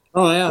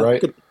 Oh, yeah.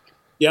 Right?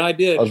 Yeah, I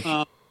did.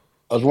 I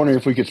was wondering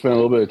if we could spend a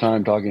little bit of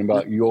time talking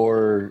about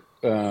your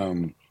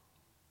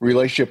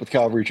relationship with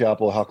Calvary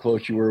Chapel, how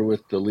close you were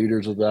with the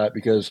leaders of that,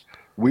 because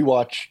we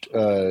watched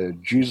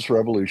Jesus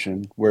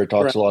Revolution, where it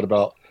talks a lot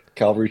about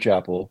Calvary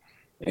Chapel,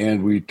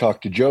 and we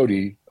talked to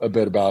Jody a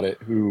bit about it,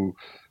 who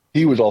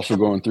he was also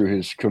going through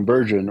his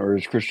conversion or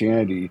his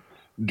Christianity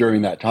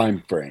during that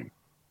time frame.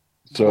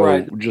 So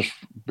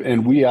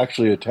and we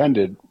actually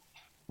attended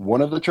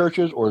one of the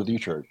churches or the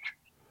church.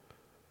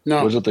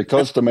 No. Was it the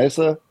Costa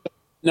Mesa?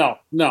 No.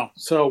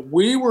 So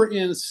we were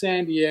in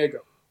San Diego,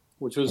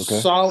 which was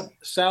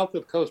south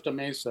of Costa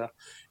Mesa.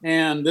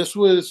 And this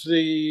was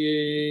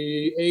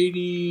the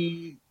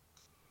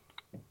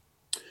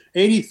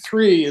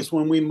 83 is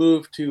when we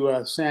moved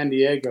to San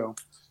Diego.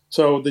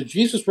 So the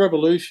Jesus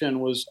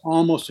Revolution was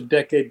almost a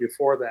decade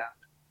before that.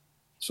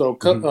 So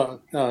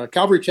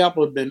Calvary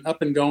Chapel had been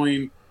up and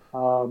going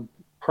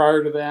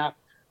prior to that.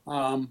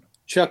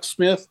 Chuck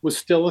Smith was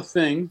still a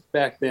thing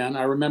back then.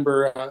 I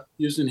remember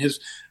using his.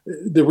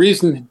 The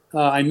reason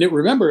I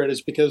remember it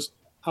is because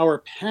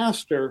our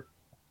pastor.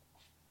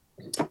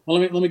 Well,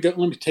 let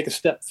me take a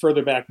step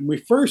further back. When we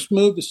first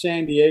moved to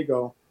San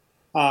Diego,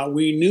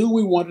 we knew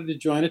we wanted to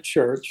join a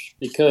church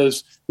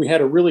because we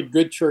had a really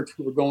good church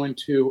we were going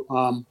to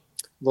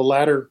the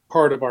latter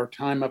part of our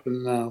time up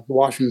in the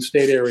Washington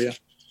State area.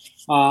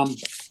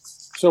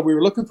 So we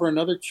were looking for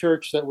another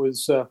church that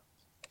was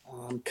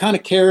kind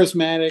of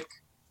charismatic,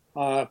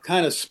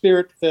 kind of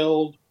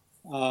spirit-filled,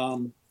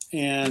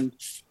 and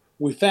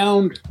we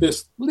found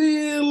this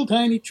little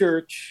tiny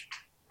church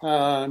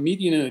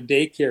meeting in a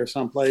daycare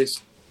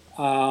someplace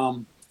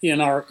in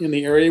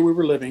the area we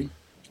were living.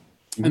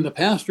 And the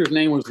pastor's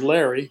name was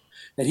Larry,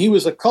 and he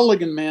was a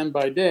Culligan man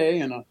by day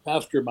and a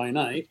pastor by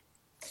night.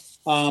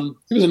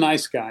 He was a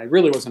nice guy,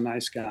 really was a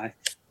nice guy.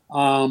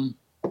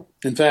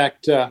 In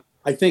fact,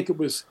 I think it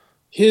was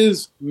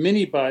his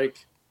mini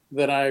bike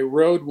that I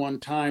rode one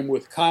time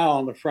with Kyle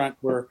on the front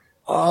where...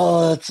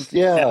 Oh,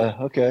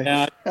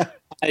 okay.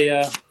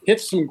 I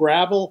hit some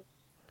gravel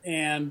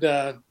and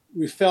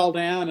we fell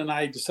down, and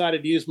I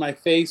decided to use my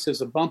face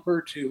as a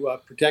bumper to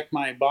protect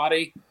my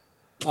body.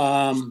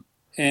 So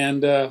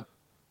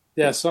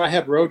I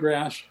had road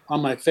rash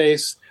on my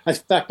face. In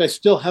fact, I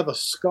still have a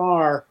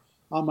scar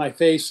on my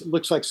face. It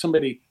looks like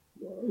somebody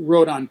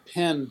wrote on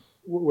pen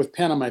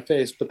on my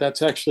face, but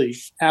that's actually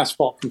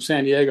asphalt from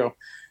San Diego.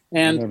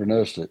 And I never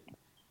noticed it.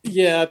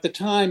 Yeah, at the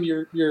time,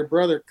 your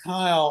brother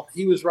Kyle,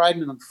 he was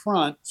riding in the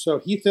front, so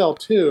he fell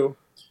too.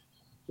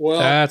 Well,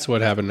 that's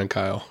what happened to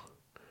Kyle.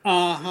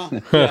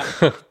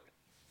 Yeah.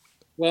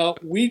 Well,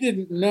 we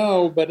didn't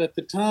know, but at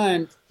the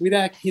time,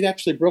 he'd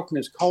actually broken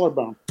his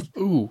collarbone.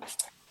 Ooh.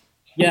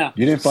 Yeah.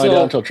 You didn't find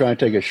out until trying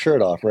to take his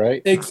shirt off,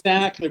 right?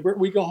 Exactly.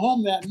 We go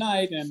home that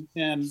night,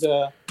 and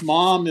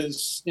Mom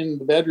is in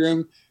the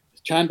bedroom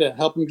trying to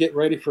help him get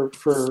ready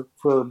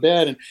for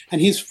bed.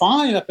 And he's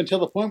fine up until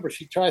the point where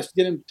she tries to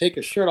get him to take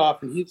his shirt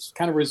off, and he's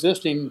kind of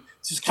resisting. He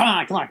says, come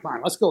on,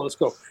 let's go.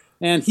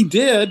 And he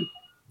did,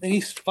 and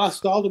he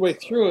fussed all the way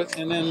through it.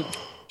 And then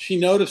she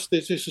noticed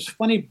there's this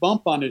funny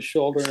bump on his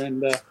shoulder,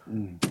 and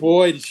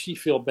boy, did she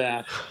feel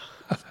bad.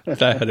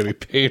 That had to be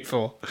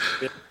painful.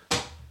 Yeah.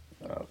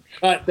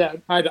 But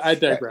I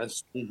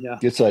digress. Yeah.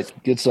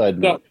 Good side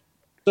note.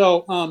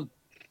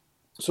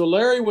 So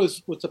Larry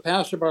was the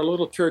pastor of our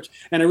little church,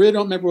 and I really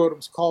don't remember what it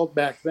was called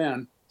back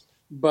then,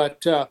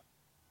 but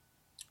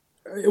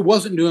it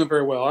wasn't doing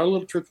very well. Our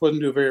little church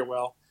wasn't doing very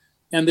well.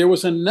 And there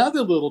was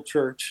another little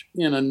church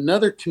in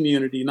another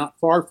community not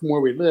far from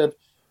where we lived,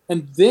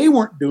 and they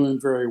weren't doing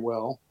very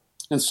well.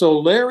 And so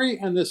Larry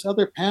and this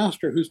other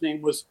pastor, whose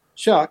name was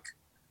Chuck,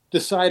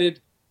 decided,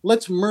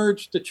 let's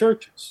merge the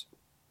churches.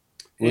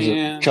 Was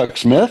it Chuck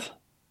Smith?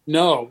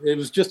 No, it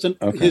was just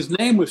his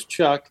name was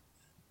Chuck,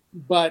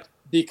 but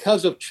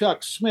because of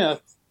Chuck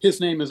Smith, his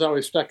name is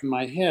always stuck in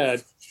my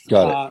head.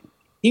 Got it.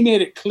 He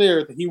made it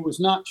clear that he was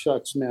not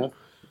Chuck Smith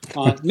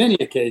on many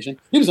occasions.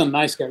 He was a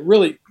nice guy,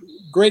 really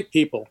great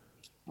people.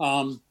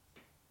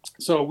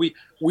 So we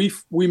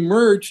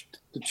merged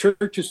the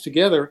churches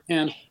together,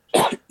 and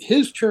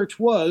his church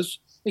was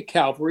a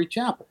Calvary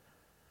Chapel.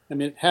 I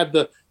mean, it had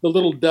the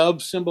little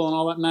dove symbol and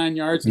all that 9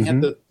 yards. And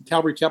had the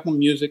Calvary Chapel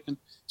music, and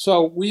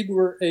so we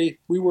were a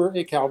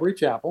Calvary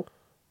Chapel,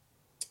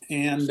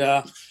 and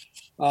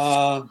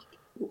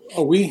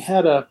we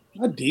had a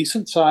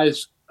decent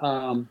sized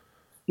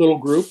little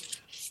group,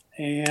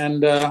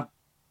 and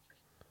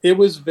it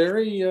was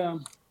very.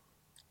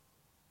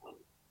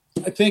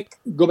 I think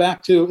go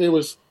back to it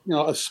was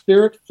a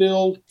spirit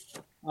filled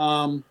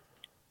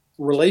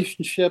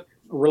relational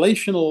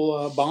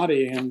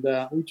body, and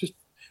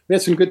we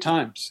had some good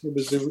times. It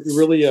was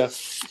really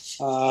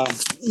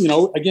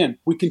again,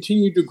 we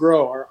continued to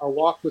grow. Our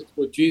walk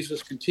with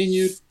Jesus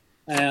continued,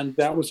 and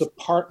that was a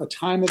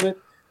time of it.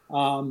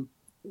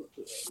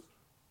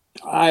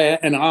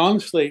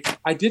 Honestly,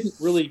 I didn't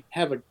really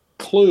have a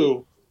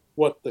clue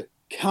what the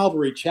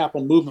Calvary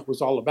Chapel movement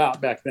was all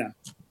about back then.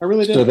 I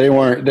really didn't. So they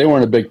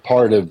weren't a big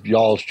part of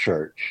y'all's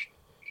church.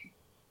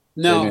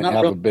 No, they didn't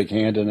have a big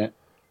hand in it.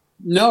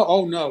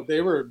 No,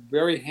 they were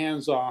very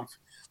hands off.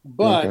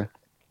 But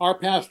our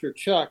pastor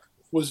Chuck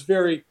was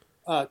very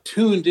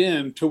tuned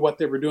in to what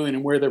they were doing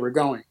and where they were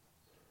going.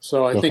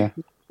 So I think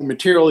the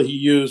material he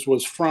used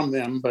was from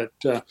them, but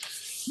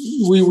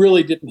we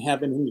really didn't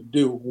have anything to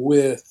do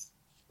with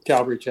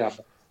Calvary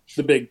Chapel,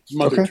 the big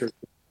mother church.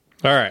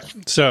 All right.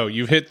 So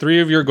you've hit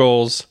 3 of your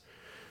goals.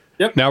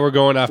 Yep. Now we're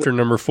going after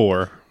number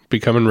 4,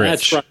 becoming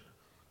rich.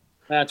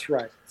 That's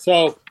right.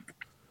 So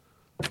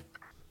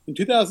in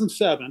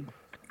 2007,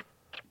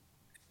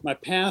 my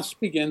past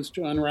begins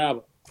to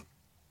unravel.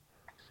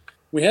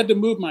 We had to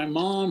move my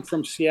mom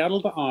from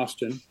Seattle to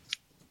Austin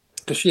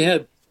because she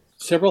had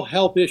several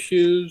health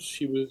issues.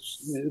 She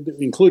was,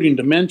 including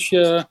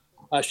dementia.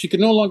 She could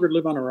no longer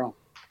live on her own.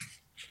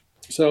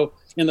 So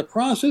in the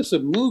process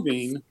of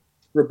moving,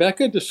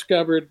 Rebecca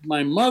discovered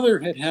my mother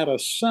had had a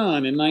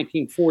son in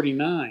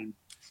 1949,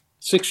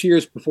 6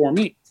 years before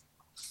me.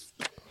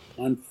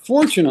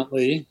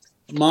 Unfortunately,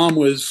 Mom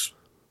was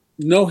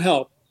no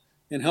help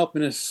in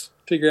helping us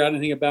figure out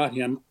anything about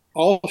him.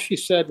 All she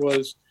said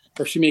was,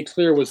 or she made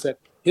clear, was that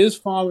his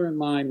father and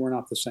mine were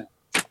not the same.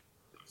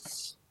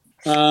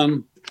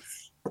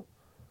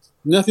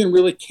 Nothing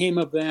really came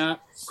of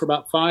that for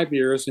about 5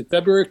 years. In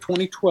February of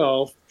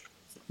 2012,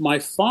 my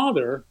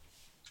father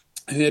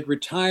had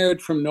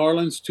retired from New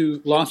Orleans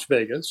to Las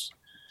Vegas.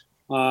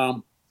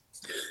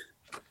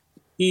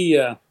 He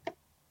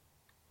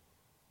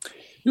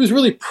was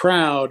really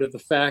proud of the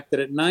fact that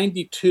at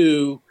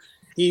 92,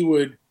 he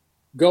would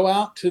go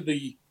out to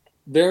the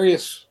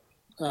various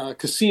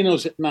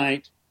casinos at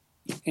night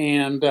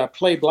and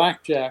play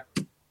blackjack.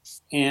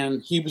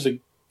 And he was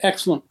an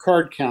excellent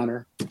card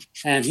counter.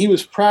 And he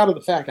was proud of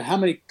the fact of how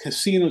many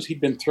casinos he'd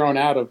been thrown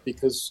out of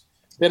because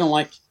they don't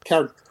like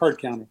card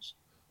counters.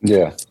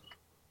 Yeah.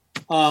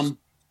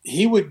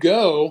 He would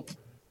go,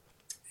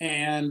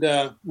 and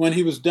when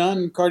he was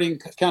done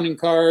counting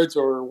cards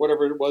or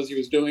whatever it was he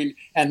was doing,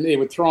 and they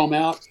would throw him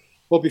out.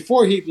 Well,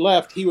 before he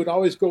left, he would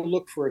always go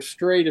look for a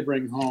stray to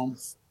bring home.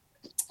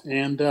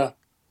 And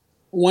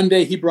one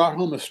day he brought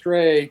home a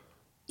stray,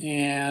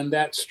 and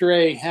that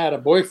stray had a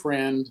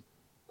boyfriend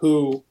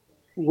who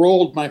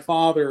rolled my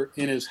father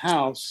in his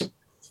house,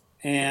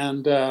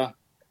 and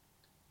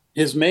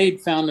his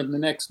maid found him the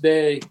next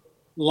day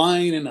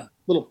lying in a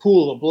little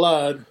pool of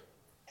blood.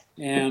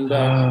 And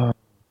I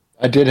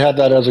did have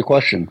that as a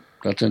question.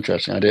 That's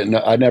interesting.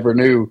 I never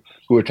knew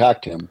who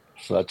attacked him,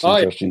 so that's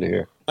interesting to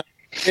hear.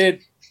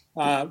 It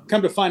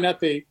come to find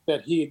out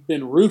that he had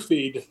been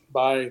roofied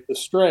by the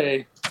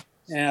stray,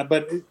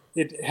 but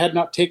it had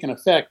not taken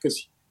effect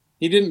because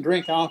he didn't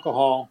drink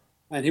alcohol,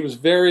 and he was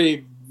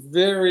very,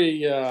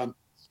 very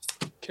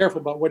careful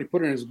about what he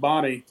put in his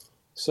body.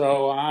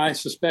 So I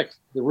suspect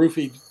the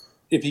roofie,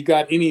 if he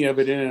got any of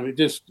it in him, it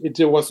just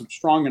wasn't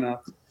strong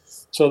enough.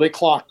 So they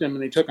clocked him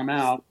and they took him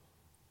out.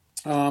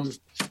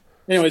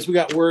 Anyways, we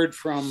got word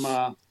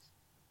from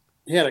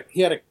he had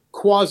a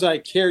quasi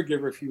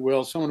caregiver, if you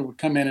will, someone who would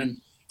come in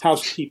and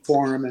housekeep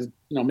for him and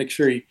make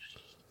sure he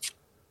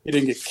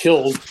didn't get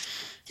killed.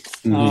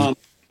 Mm-hmm.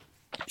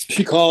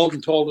 She called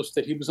and told us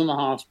that he was in the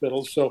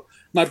hospital. So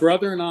my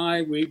brother and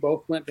I, we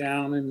both went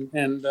down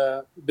and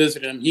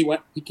visited him. He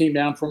came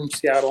down from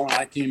Seattle, and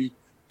I came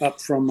up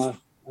from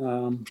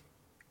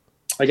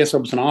I guess I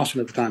was in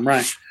Austin at the time,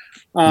 right?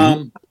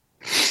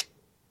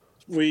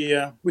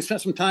 We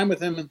spent some time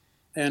with him,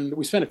 and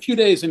we spent a few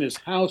days in his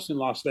house in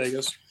Las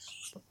Vegas.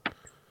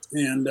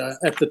 And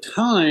at the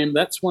time,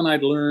 that's when I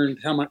learned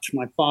how much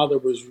my father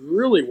was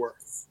really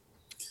worth.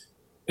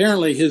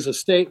 Apparently, his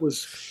estate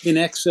was in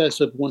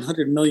excess of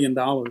 $100 million.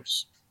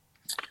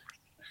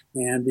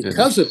 And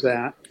because of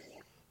that,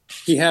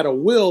 he had a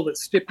will that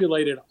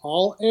stipulated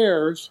all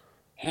heirs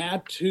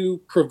had to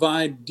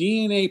provide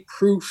DNA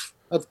proof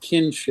of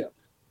kinship.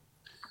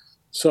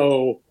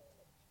 So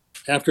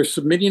after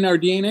submitting our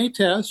DNA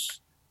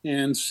tests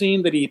and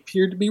seeing that he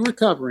appeared to be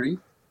recovering,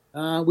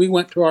 we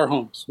went to our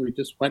homes. We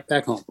just went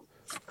back home.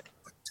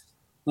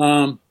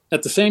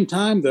 At the same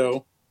time,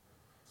 though,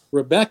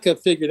 Rebecca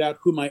figured out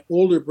who my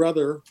older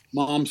brother,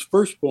 Mom's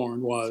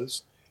firstborn,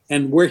 was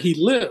and where he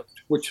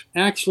lived, which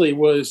actually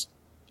was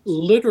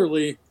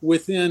literally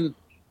within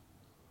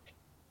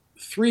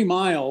 3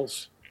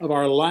 miles of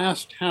our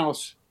last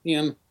house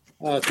in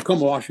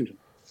Tacoma, Washington.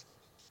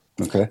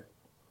 Okay.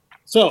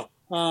 So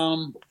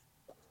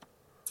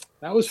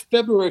that was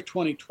February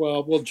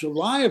 2012. Well,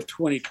 July of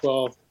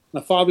 2012,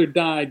 my father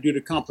died due to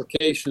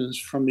complications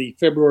from the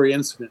February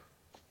incident.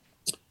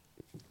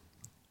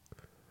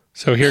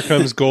 So here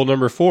comes goal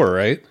number 4,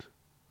 right?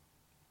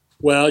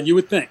 Well, you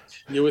would think.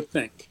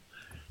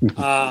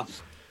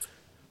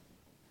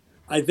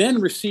 I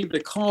then received a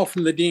call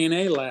from the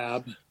DNA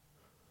lab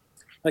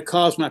that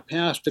caused my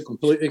past to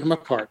completely come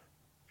apart.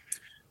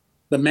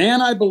 The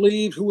man I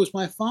believed who was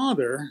my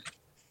father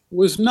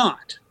was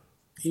not.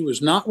 He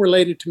was not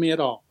related to me at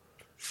all.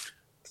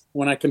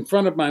 When I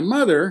confronted my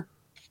mother,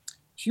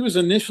 she was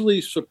initially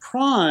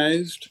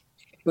surprised,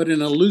 but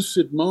in a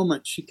lucid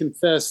moment, she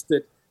confessed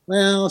that,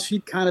 well,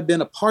 she'd kind of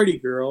been a party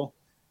girl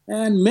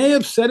and may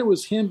have said it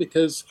was him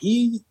because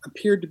he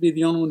appeared to be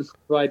the only one who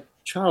could provide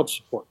child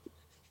support,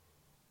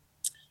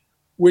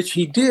 which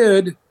he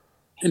did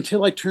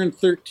until I turned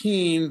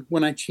 13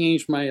 when I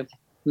changed my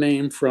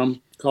name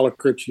from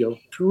Colacurcio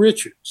to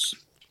Richards.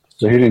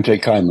 So he didn't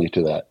take kindly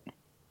to that?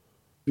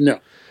 No.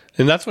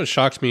 And that's what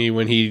shocked me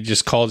when he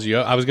just calls you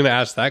up. I was going to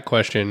ask that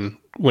question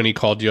when he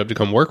called you up to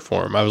come work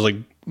for him. I was like,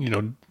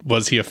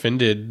 was he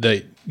offended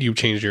that you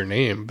changed your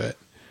name? But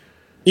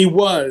he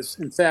was.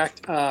 In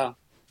fact, that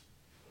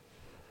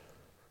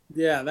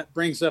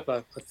brings up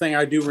a thing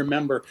I do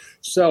remember.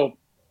 So,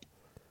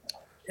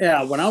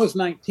 when I was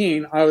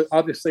 19, I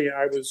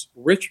was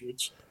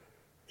Richards.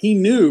 He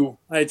knew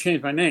I had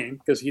changed my name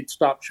because he'd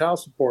stopped child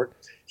support.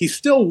 He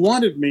still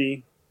wanted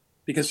me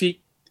because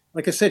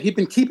like I said, he'd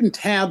been keeping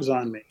tabs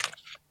on me,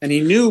 and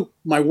he knew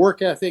my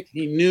work ethic.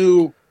 He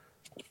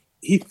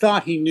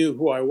thought he knew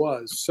who I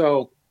was.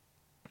 So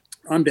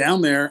I'm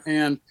down there,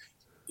 and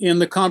in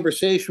the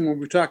conversation when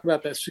we talked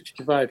about that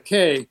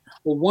 65K,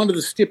 well, one of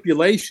the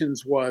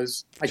stipulations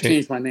was I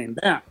changed my name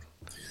back.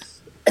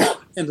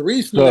 And the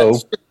reason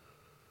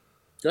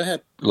go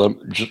ahead.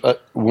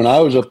 When I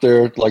was up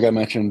there, like I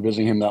mentioned,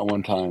 visiting him that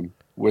one time,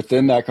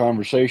 within that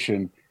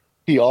conversation,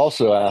 he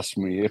also asked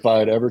me if I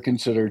had ever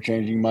considered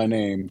changing my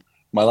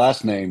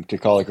last name to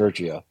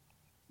Colacurcio.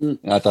 And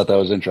I thought that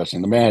was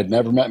interesting. The man had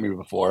never met me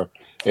before,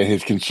 and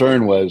his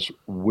concern was,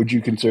 would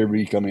you consider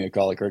becoming a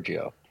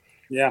Colacurcio?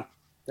 Yeah,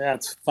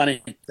 that's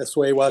funny. That's the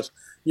way he was.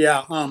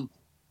 Yeah. I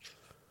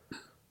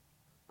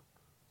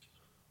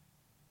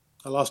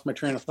lost my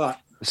train of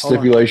thought.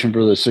 Stipulation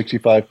for the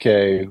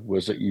 65K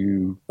was that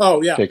you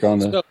take on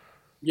the...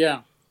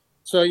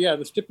 So,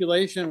 the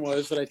stipulation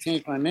was that I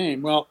changed my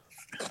name. Well,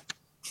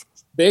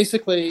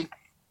 basically,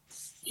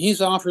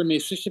 he's offered me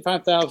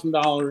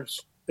 $65,000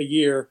 a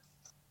year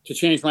to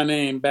change my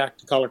name back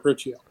to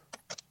Colacurcio.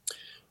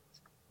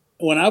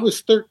 When I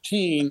was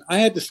 13, I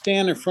had to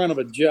stand in front of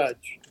a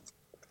judge.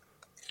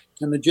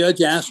 And the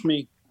judge asked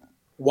me,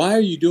 why are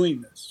you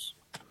doing this?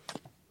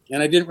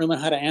 And I didn't really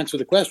know how to answer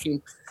the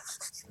question.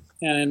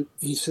 And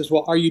he says,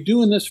 well, are you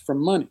doing this for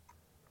money?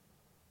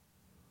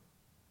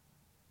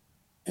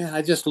 And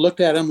I just looked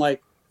at him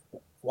like,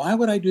 why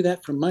would I do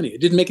that for money? It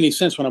didn't make any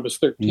sense when I was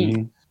 13.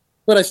 Mm-hmm.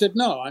 But I said,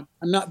 no, I'm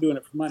not doing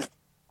it for money.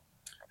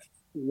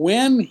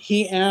 When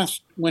he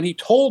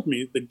told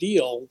me the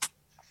deal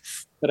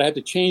that I had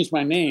to change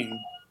my name,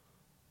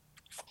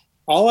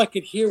 all I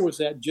could hear was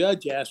that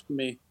judge asking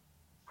me,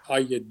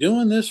 are you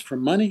doing this for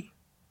money?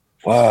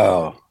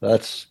 Wow,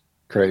 that's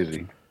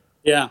crazy.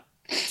 Yeah.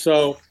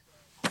 So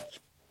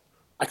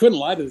I couldn't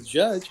lie to the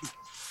judge.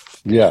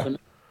 Yeah.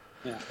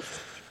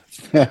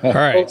 All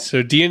right.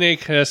 So DNA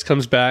test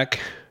comes back,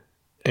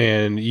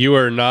 and you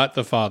are not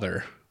the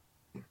father.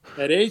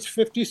 At age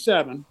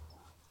 57,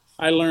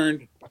 I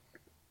learned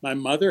my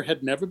mother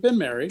had never been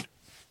married.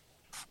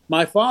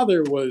 My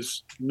father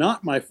was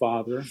not my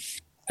father,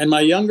 and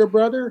my younger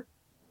brother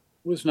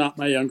was not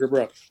my younger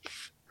brother.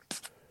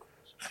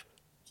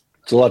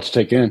 It's a lot to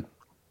take in.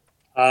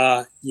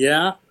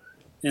 Yeah.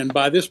 And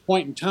by this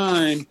point in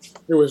time,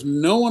 there was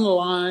no one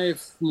alive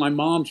from my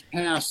mom's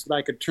past that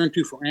I could turn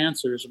to for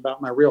answers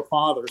about my real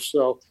father.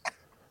 So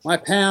my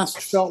past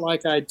felt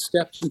like I'd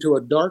stepped into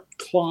a dark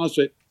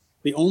closet.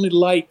 The only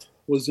light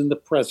was in the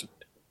present.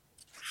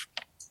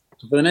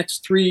 So for the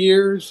next 3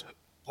 years,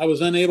 I was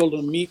unable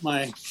to meet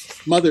my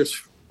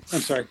mother's.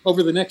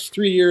 Over the next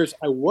 3 years,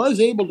 I was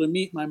able to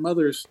meet my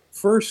mother's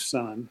first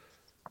son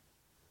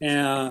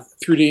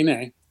through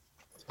DNA.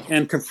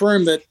 And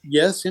confirm that,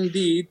 yes,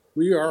 indeed,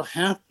 we are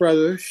half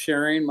brothers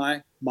sharing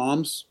my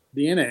mom's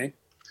DNA.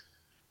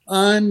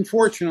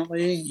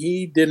 Unfortunately,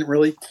 he didn't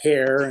really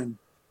care, and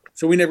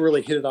so we never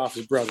really hit it off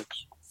as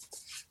brothers.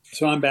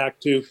 So I'm back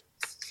to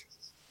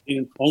being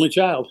an only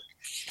child.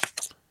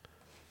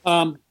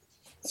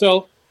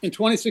 So in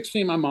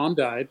 2016, my mom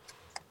died,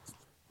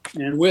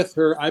 and with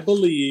her, I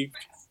believe,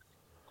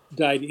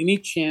 died any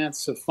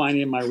chance of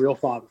finding my real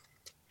father.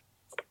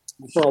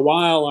 For a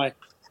while, I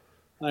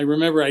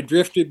remember I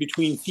drifted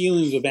between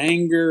feelings of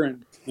anger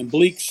and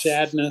bleak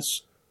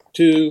sadness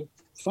to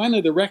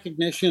finally the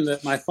recognition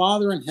that my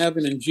Father in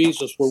heaven and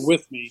Jesus were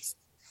with me.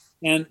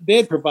 And they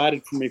had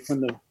provided for me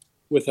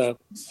with a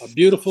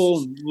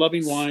beautiful and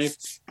loving wife,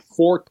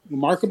 4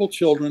 remarkable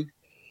children,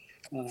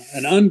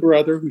 an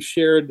unbrother who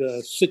shared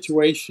a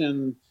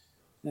situation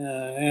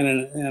and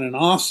an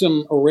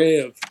awesome array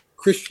of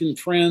Christian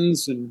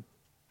friends and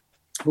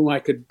whom I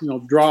could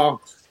draw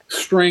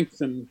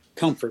strength and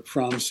comfort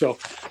from. So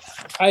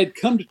I had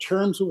come to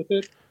terms with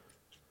it.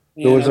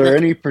 So was there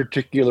any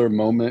particular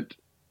moment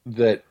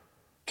that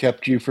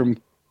kept you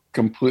from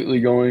completely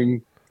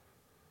going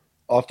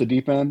off the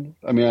deep end?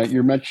 I mean,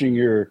 you're mentioning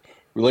your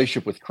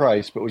relationship with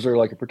Christ, but was there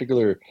like a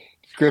particular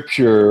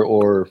scripture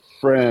or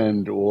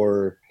friend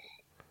or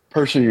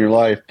person in your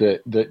life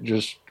that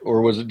just,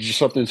 or was it just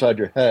something inside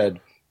your head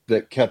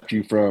that kept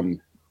you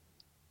from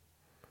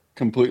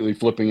completely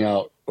flipping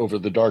out over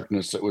the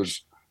darkness that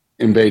was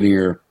invading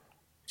your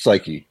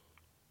psyche?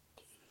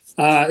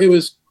 It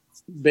was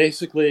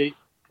basically,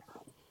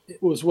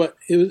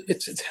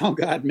 it's how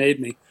God made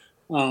me.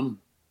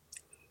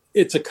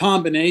 It's a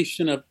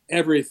combination of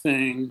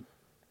everything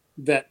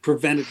that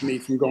prevented me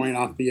from going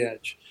off the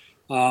edge.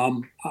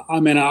 I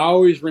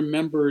always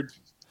remembered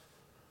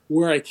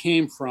where I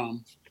came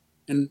from,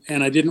 and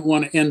I didn't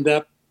want to end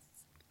up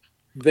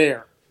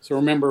there. So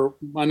remember,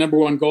 my number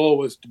one goal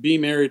was to be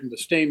married and to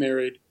stay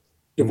married.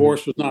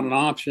 Divorce was not an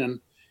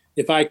option.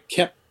 If I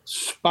kept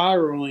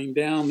spiraling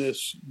down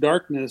this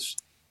darkness,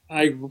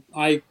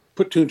 I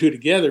put 2 and 2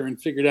 together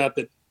and figured out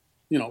that,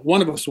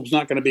 one of us was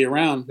not going to be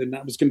around, and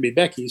that was going to be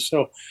Becky.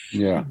 So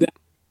yeah,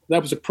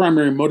 that was a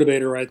primary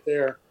motivator right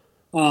there.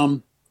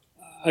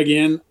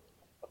 Again,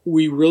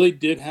 we really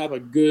did have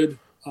a good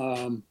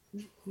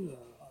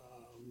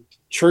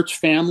church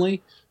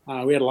family.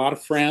 We had a lot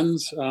of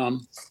friends.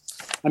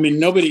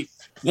 Nobody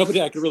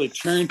I could really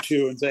turn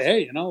to and say,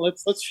 hey,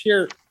 let's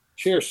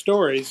share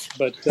stories.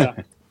 But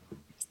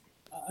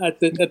at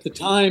the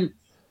time,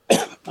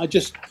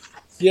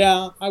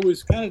 Yeah, I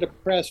was kind of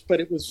depressed, but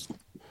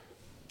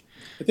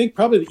I think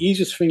probably the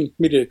easiest thing for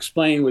me to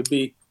explain would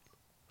be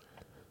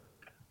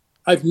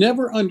I've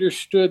never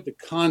understood the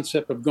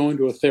concept of going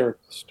to a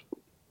therapist.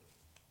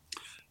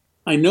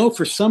 I know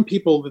for some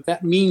people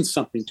that means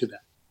something to them,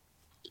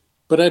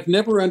 but I've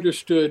never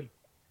understood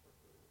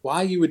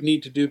why you would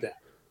need to do that.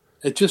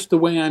 It's just the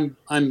way I'm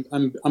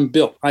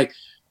built. I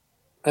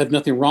have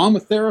nothing wrong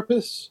with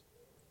therapists,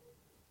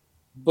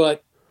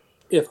 but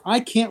if I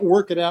can't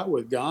work it out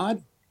with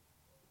God,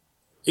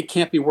 it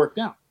can't be worked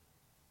out.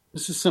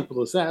 It's as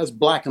simple as that. It's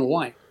black and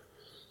white.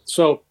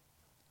 So,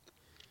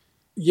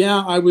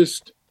 yeah, I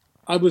was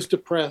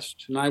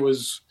depressed and I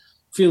was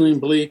feeling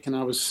bleak and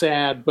I was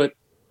sad, but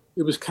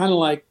it was kind of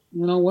like,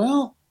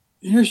 well,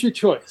 here's your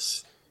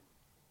choice.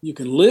 You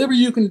can live or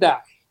you can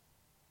die.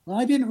 Well,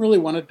 I didn't really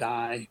want to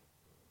die,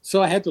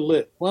 so I had to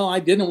live. Well, I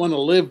didn't want to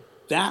live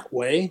that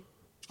way.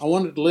 I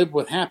wanted to live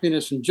with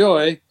happiness and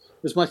joy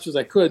as much as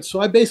I could, so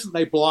I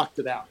basically blocked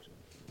it out.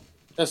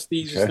 That's the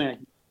easiest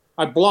thing.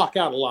 I block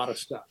out a lot of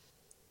stuff.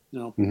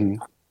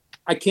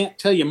 I can't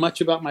tell you much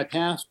about my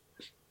past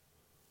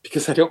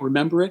because I don't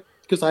remember it,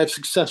 because I've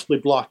successfully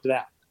blocked it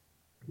out.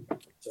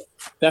 So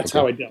that's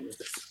how I dealt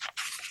with it.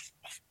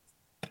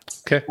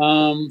 Okay.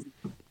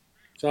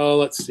 So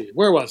let's see.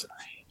 Where was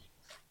I?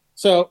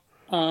 So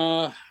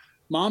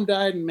Mom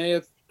died in May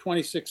of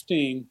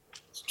 2016.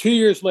 2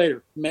 years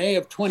later, May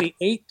of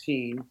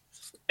 2018,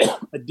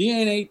 a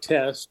DNA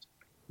test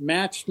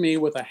matched me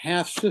with a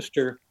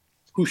half-sister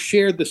who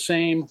shared the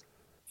same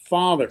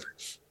father.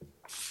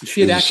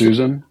 She had actually,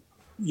 Susan?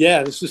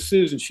 Yeah, this is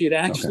Susan. She had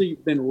actually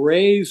been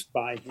raised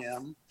by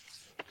him.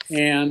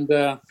 And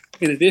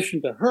in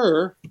addition to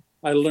her,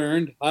 I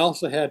learned I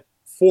also had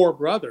 4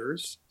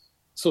 brothers.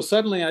 So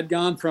suddenly I'd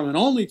gone from an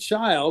only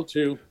child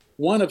to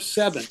one of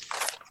 7.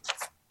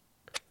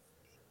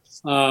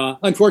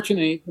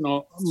 Unfortunately,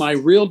 my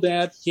real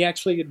dad, he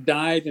actually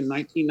died in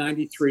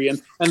 1993.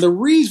 And the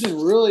reason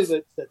really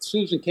that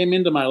Susan came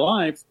into my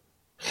life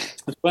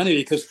is funny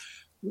because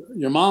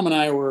your mom and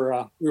I we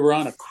were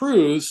on a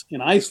cruise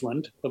in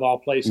Iceland, of all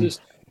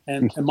places.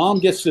 And Mom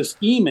gets this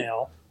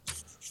email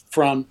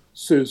from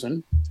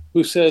Susan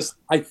who says,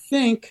 I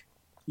think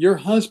your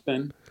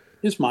husband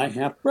is my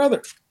half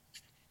brother.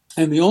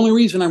 And the only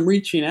reason I'm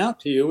reaching out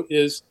to you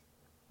is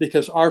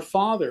because our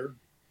father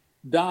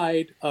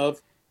died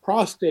of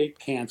prostate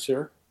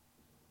cancer,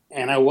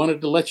 and I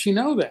wanted to let you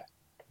know that.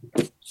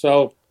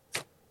 So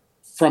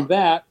from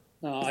that,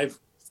 I've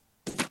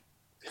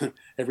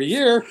every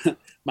year,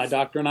 my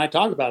doctor and I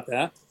talk about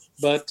that.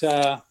 But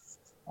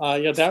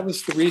that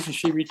was the reason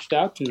she reached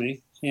out to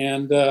me.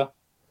 And so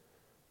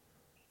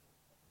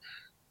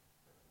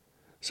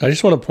I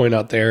just want to point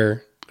out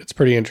there, it's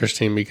pretty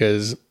interesting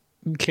because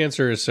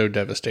cancer is so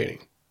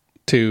devastating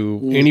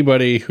to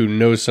anybody who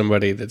knows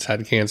somebody that's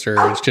had cancer.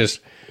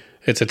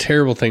 It's a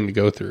terrible thing to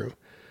go through.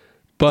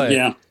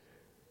 But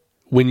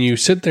when you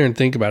sit there and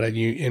think about it,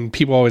 and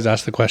people always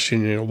ask the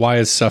question, why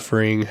is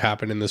suffering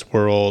happen in this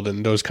world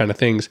and those kind of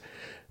things?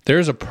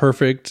 There's a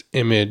perfect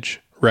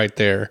image right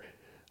there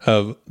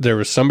of there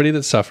was somebody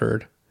that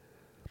suffered,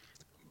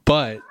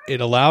 but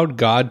it allowed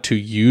God to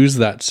use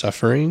that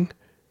suffering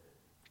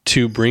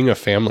to bring a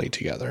family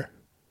together.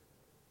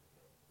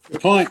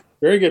 Good point.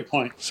 Very good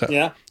point. So,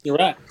 yeah, you're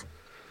right.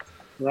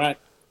 Right.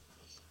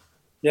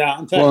 Yeah.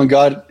 In fact, Well, and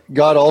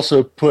God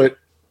also put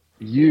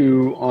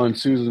you on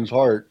Susan's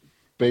heart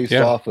based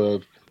off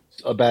of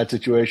a bad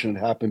situation that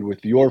happened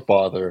with your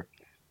father,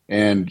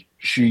 and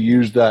she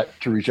used that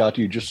to reach out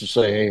to you just to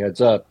say, "Hey, heads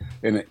up,"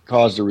 and it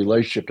caused a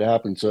relationship to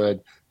happen. So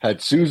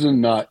had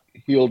Susan not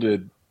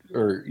yielded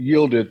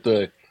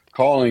the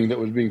calling that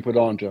was being put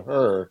on to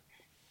her,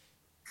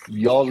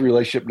 y'all's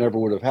relationship never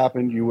would have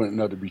happened. You wouldn't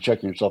know to be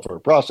checking yourself for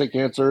prostate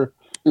cancer.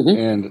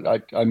 And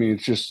I mean,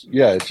 it's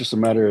just a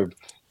matter of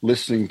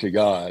listening to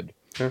God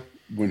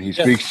when he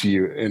speaks to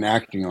you and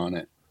acting on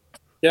it.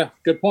 Yeah.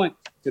 Good point.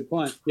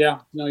 Yeah.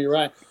 No, you're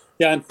right.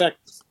 Yeah. In fact,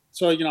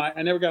 so,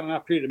 I never got an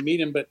opportunity to meet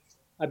him, but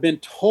I've been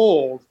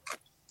told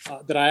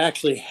that I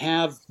actually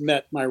have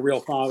met my real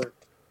father.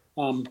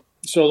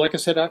 So like I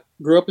said, I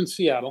grew up in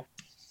Seattle.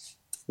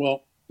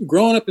 Well,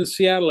 growing up in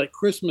Seattle at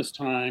Christmas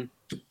time,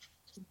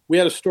 we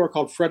had a store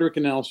called Frederick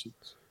and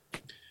Nelson's.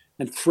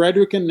 And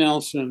Frederick and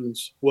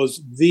Nelson's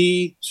was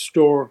the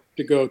store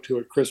to go to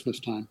at Christmas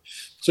time.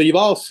 So you've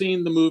all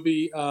seen the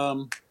movie,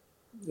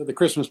 the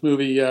Christmas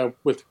movie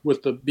with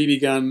the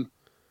BB gun.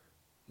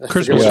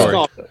 Christmas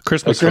Story.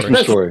 Christmas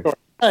Story.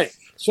 Right.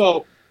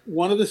 So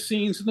one of the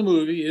scenes in the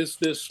movie is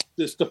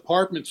this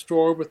department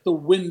store with the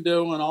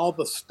window and all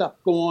the stuff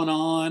going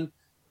on.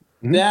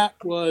 Mm-hmm.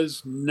 That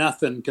was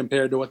nothing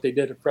compared to what they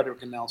did at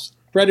Frederick and Nelson.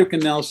 Frederick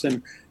and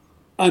Nelson,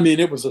 I mean,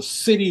 it was a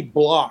city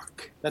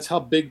block. That's how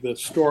big the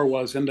store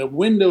was. And the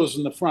windows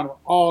in the front were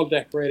all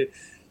decorated.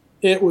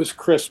 It was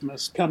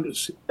Christmas. Come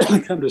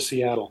to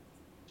Seattle.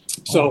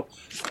 So,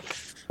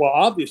 well,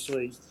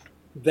 obviously,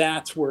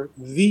 that's where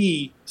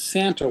the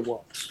Santa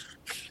was.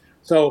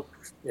 So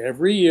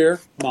every year,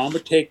 Mom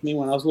would take me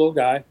when I was a little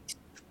guy,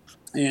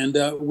 and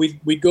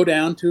we'd go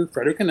down to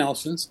Frederick and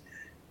Nelson's.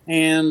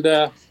 And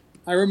I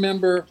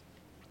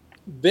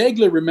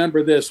vaguely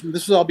remember this.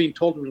 This is all being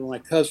told to my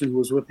cousin who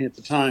was with me at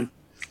the time.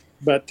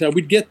 But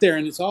we'd get there,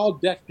 and it's all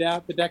decked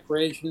out, the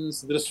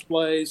decorations, the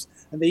displays,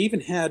 and they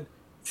even had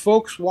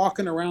folks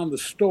walking around the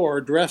store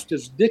dressed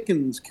as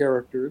Dickens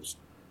characters.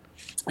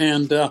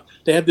 And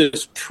they had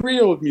this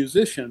trio of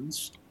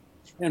musicians,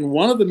 and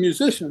one of the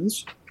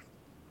musicians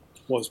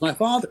was my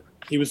father.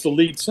 He was the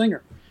lead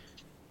singer.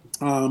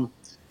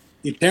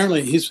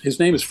 Apparently, his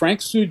name is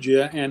Frank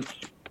Sugia, and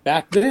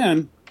back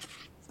then,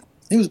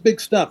 he was big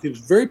stuff. He was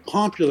very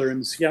popular in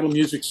the Seattle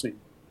music scene.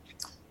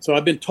 So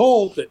I've been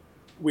told that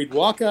we'd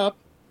walk up,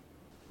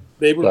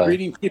 they were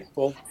greeting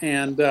people,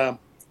 and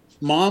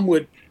Mom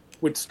would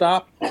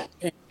stop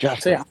and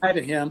say hi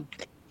to him,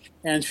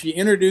 and she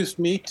introduced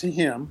me to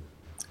him.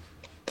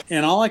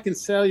 And all I can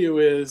tell you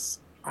is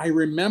I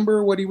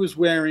remember what he was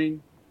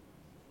wearing,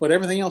 but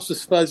everything else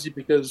is fuzzy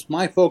because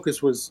my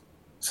focus was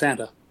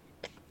Santa.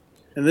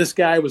 And this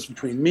guy was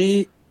between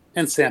me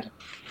and Santa.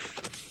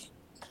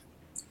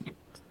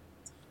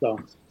 So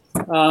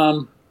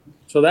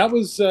that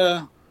was,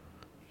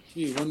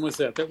 when was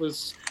that? That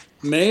was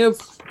May of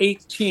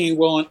 18.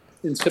 Well,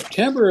 in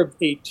September of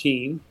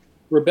 18,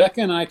 Rebecca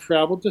and I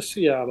traveled to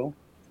Seattle,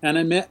 and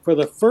I met for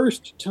the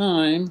first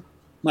time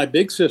my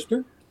big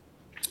sister.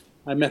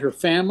 I met her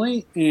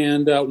family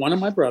and one of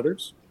my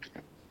brothers.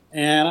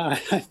 And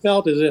I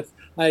felt as if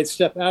I had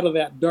stepped out of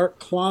that dark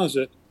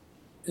closet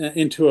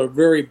into a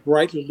very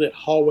brightly lit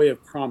hallway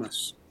of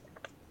promise.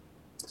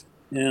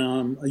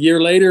 A year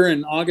later,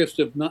 in August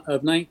of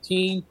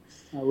 19,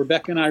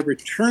 Rebecca and I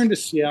returned to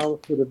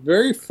Seattle for the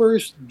very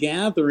first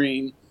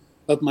gathering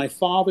of my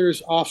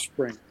father's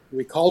offspring.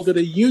 We called it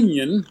a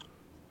union.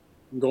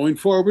 Going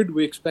forward,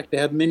 we expect to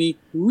have many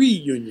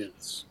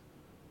reunions.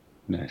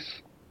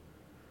 Nice.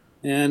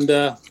 And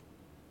I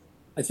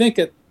think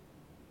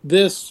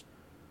this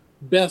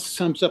best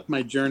sums up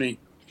my journey.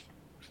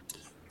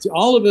 See,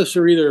 all of us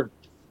are either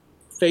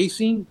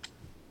facing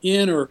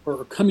in or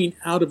coming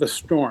out of a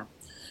storm.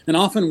 And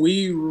often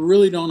we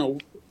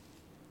aren't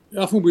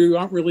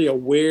really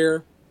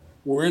aware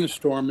we're in a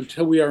storm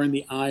until we are in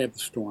the eye of the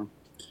storm.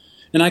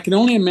 And I can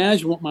only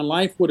imagine what my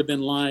life would have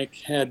been like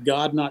had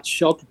God not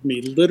sheltered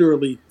me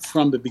literally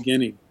from the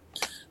beginning.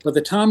 By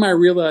the time I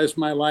realized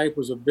my life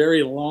was a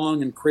very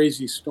long and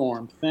crazy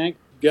storm, thank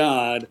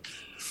God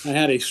I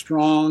had a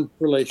strong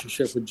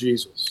relationship with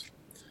Jesus.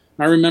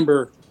 I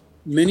remember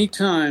many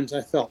times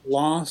I felt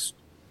lost,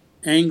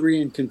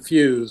 angry, and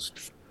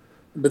confused,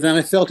 but then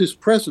I felt his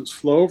presence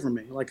flow over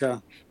me like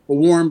a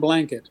warm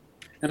blanket,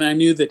 and I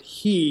knew that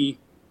he,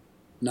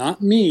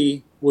 not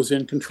me, was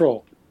in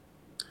control.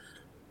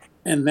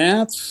 And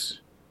that's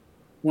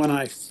when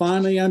I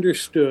finally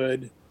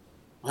understood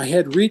I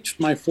had reached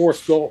my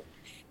fourth goal.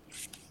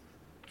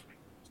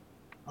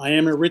 I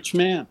am a rich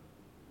man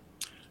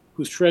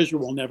whose treasure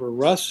will never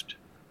rust,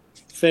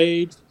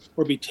 fade,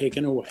 or be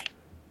taken away.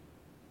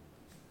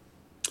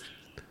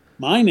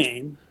 My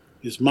name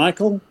is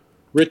Michael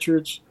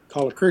Richards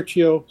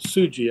Colacurcio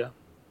Sugia,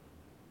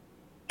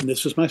 and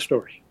this is my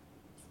story.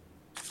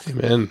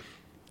 Amen.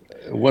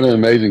 What an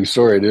amazing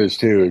story it is,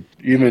 too.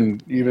 Even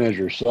as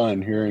your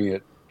son, hearing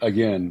it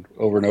again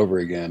over and over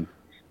again,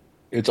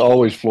 it's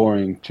always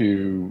flooring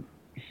to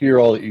hear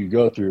all that you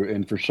go through.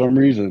 And for some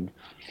reason,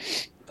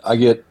 I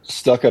get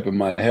stuck up in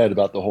my head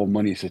about the whole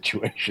money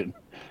situation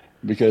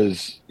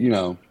because,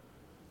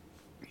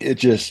 it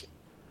just,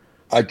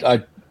 I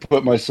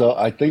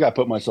think I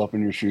put myself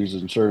in your shoes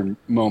in certain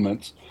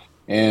moments.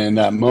 And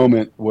that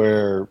moment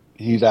where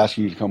he's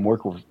asking you to come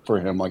work for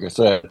him, like I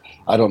said,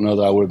 I don't know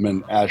that I would have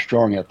been as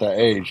strong at that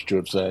age to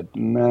have said,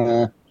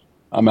 nah,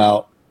 I'm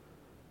out.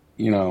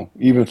 Even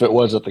if it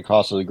was at the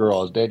cost of the girl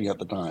I was dating at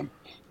the time.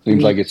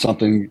 Seems like it's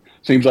something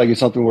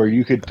where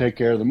you could take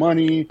care of the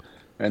money,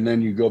 and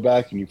then you go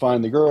back and you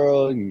find the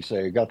girl and you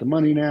say, I got the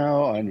money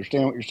now. I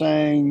understand what you're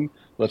saying.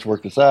 Let's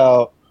work this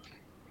out.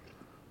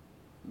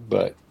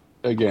 But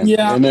again,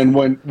 yeah. And then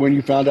when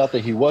you found out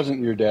that he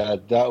wasn't your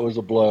dad, that was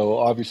a blow,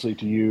 obviously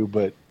to you,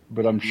 but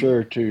I'm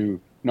sure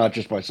to not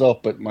just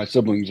myself, but my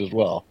siblings as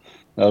well.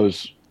 That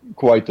was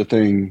quite the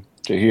thing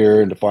to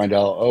hear and to find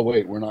out, oh,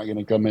 wait, we're not going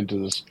to come into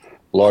this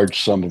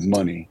large sum of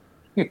money.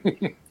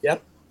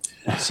 Yep.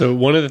 So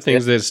one of the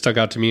things that stuck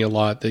out to me a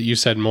lot that you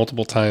said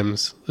multiple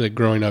times that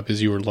growing up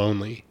is you were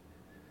lonely.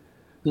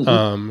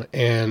 Mm-hmm.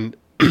 And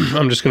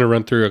I'm just going to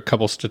run through a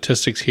couple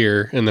statistics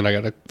here, and then I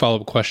got a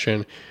follow-up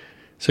question.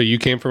 So you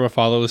came from a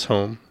fatherless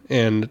home,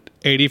 and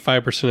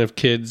 85% of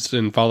kids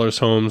in fatherless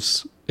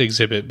homes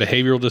exhibit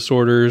behavioral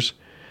disorders.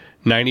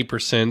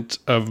 90%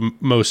 of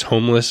most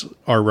homeless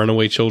are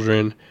runaway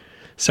children.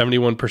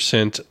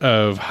 71%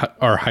 of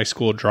are high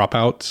school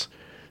dropouts.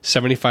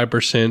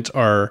 75%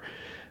 are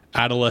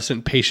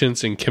adolescent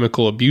patients in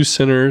chemical abuse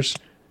centers.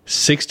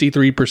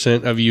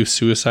 63% of youth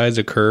suicides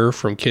occur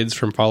from kids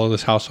from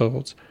fatherless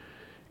households.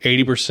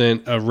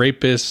 80% of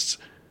rapists,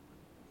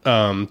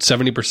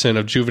 70%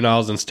 of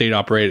juveniles in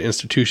state-operated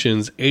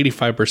institutions,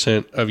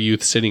 85% of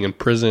youth sitting in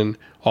prison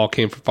all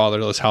came from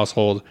fatherless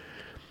household.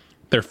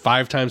 they're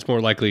 5 times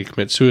more likely to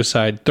commit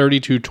suicide,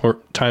 32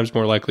 times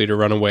more likely to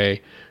run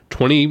away,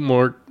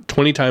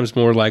 20 times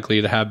more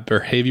likely to have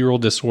behavioral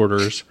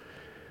disorders,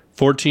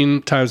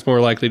 14 times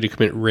more likely to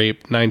commit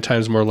rape, 9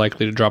 times more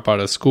likely to drop out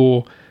of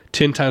school,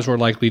 10 times more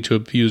likely to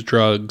abuse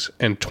drugs,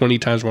 and 20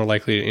 times more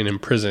likely to end in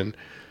prison.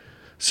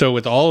 So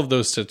with all of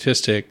those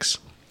statistics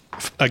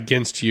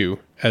against you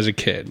as a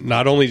kid,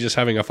 not only just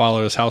having a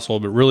fatherless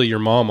household, but really your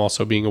mom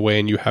also being away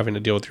and you having to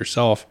deal with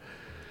yourself,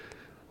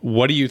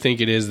 what do you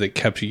think it is that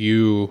kept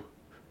you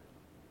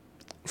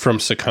from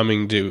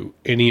succumbing to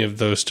any of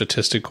those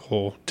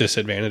statistical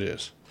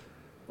disadvantages?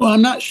 Well,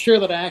 I'm not sure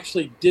that I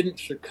actually didn't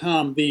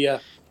succumb.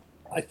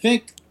 I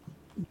think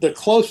the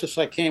closest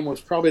I came was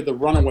probably the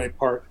runaway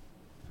part.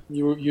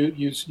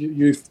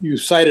 You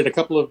cited a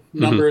couple of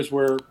numbers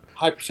where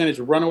high percentage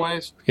of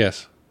runaways.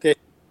 Yes. Okay.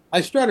 I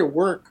started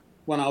work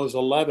when I was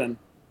 11,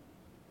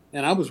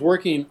 and I was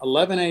working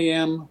 11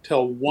 a.m.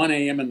 till 1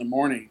 a.m. in the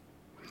morning,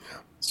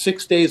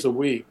 6 days a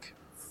week.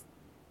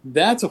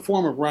 That's a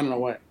form of running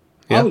away.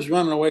 Yeah. I was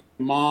running away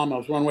from mom. I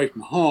was running away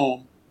from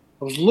home.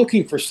 I was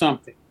looking for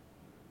something.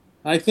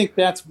 I think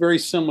that's very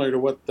similar to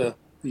what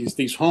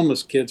these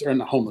homeless kids, or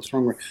not homeless,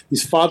 wrong word,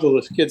 these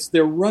fatherless kids,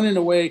 they're running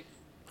away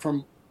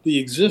from the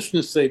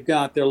existence they've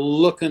got. They're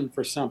looking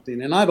for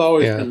something. And I've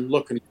always been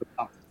looking for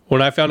something.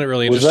 When I found it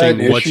really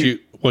interesting,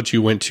 what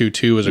you went to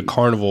too was a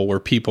carnival where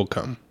people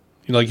come.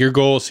 Like your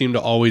goal seemed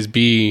to always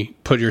be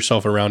put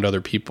yourself around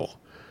other people.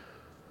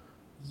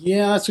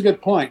 Yeah, that's a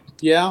good point.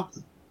 Yeah.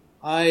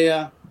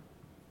 I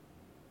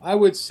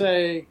would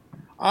say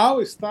I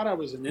always thought I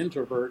was an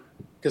introvert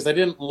because I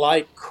didn't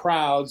like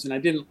crowds and I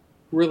didn't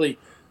really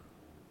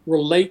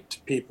relate to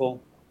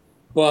people.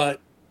 But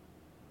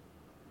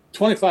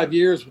 25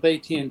 years with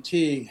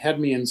AT&T had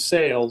me in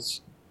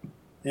sales,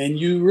 and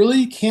you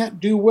really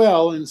can't do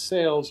well in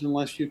sales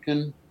unless you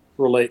can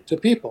relate to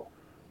people.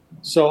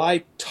 So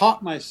I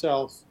taught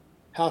myself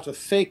how to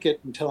fake it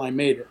until I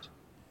made it.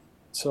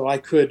 So I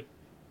can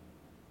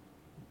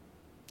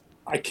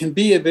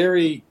be a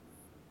very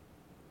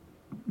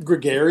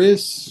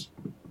gregarious,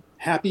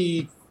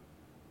 happy,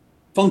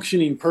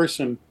 functioning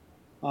person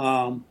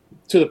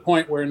to the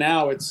point where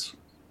now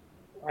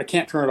I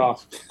can't turn it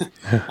off.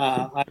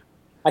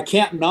 I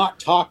can't not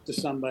talk to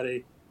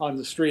somebody on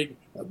the street,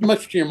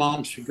 much to your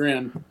mom's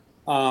chagrin.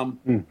 So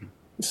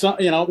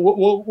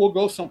we'll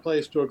go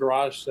someplace to a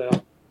garage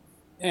sale,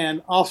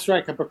 and I'll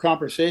strike up a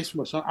conversation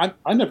with someone.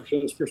 I never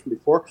seen this person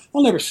before.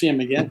 I'll never see him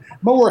again,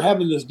 but we're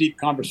having this deep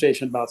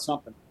conversation about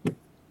something.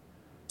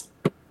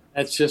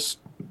 That's just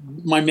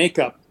my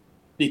makeup,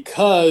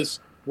 because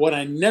what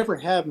I never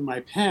had in my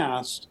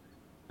past,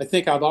 I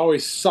think I've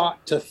always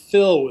sought to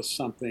fill with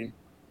something,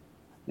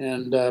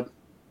 and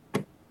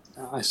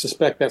I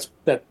suspect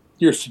that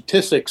your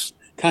statistics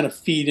kind of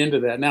feed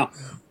into that. Now,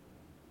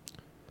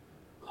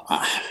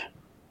 I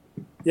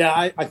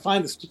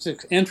find the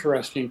statistics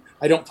interesting.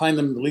 I don't find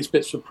them the least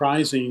bit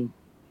surprising.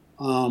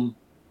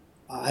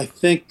 I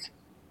think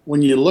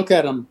when you look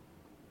at them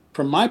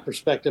from my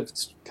perspective,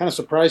 it's kind of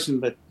surprising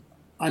that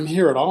I'm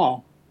here at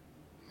all.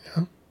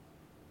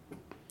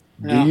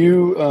 Yeah.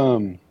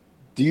 Do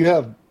you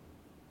have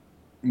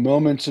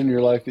moments in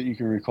your life that you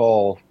can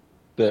recall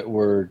that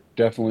were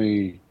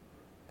definitely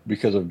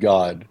because of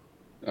God?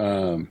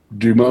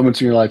 Do moments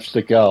in your life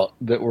stick out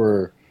that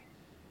were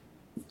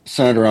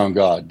centered around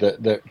God,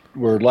 that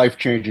were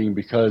life-changing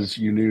because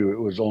you knew it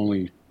was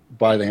only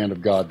by the hand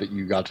of God that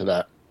you got to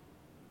that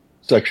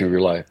section of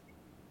your life?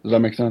 Does that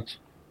make sense?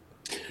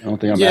 I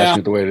don't think I'm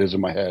asking it the way it is in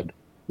my head.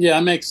 Yeah,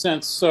 it makes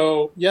sense.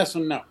 So yes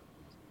and no.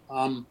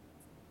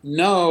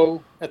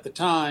 No at the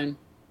time,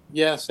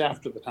 yes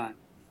after the time.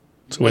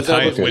 So with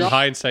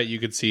hindsight, you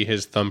could see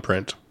his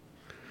thumbprint.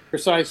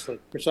 Precisely.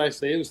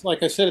 It was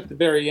like I said at the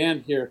very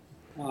end here.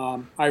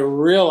 I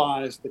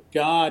realized that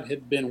God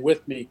had been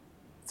with me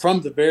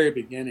from the very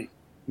beginning.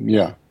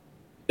 Yeah.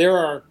 There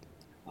are,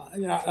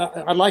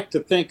 I like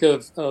to think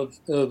of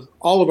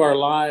all of our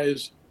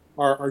lives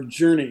are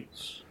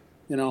journeys.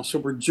 So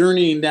we're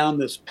journeying down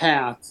this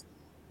path.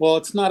 Well,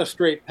 it's not a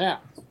straight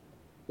path.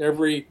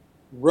 Every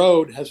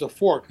road has a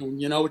fork, and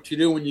you know what you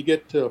do when you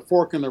get to a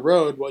fork in the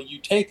road? Well, you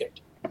take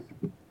it,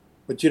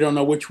 but you don't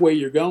know which way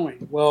you're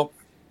going. Well,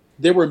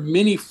 there were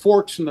many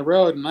forks in the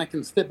road, and I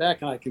can sit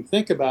back and I can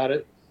think about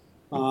it.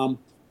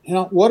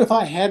 What if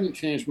I hadn't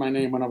changed my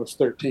name when I was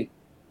 13?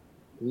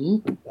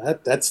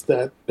 What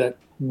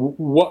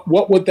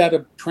would that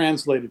have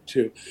translated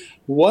to?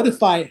 What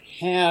if I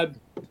had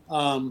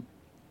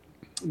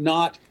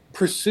not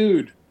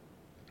pursued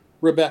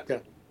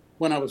Rebecca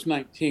when I was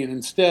 19?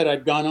 Instead,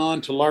 I'd gone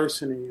on to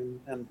larceny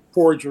and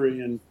forgery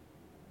and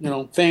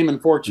fame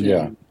and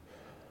fortune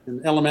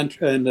and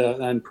elementary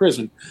and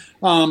prison.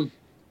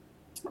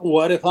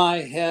 What if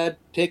I had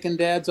taken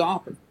Dad's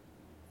offer?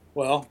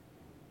 Well,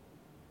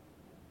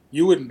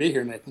 you wouldn't be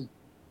here, Nathan.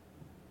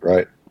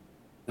 Right.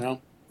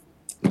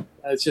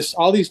 It's just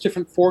all these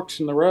different forks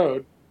in the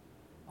road.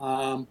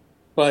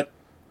 But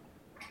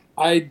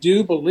I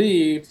do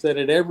believe that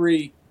at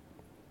every,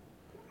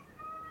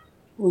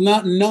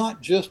 well,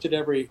 not just at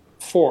every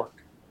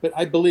fork, but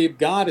I believe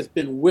God has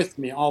been with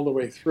me all the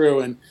way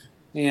through, and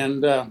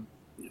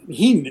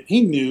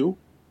he knew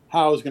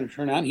how I was going to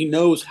turn out. He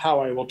knows how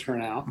I will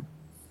turn out.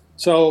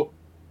 So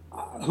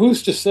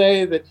who's to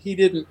say that he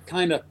didn't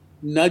kind of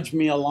nudge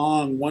me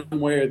along one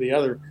way or the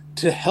other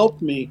to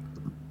help me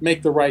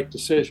make the right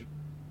decision?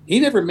 He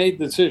never made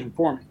the decision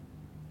for me.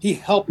 He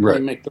helped me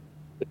make the.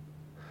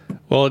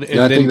 Well, and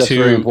I then think that's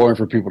very important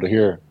for people to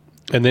hear.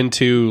 And then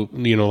too,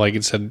 like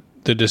it said,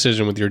 the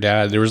decision with your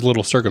dad, there was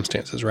little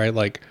circumstances, right?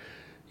 Like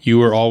you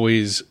were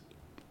always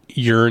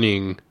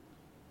yearning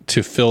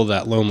to fill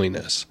that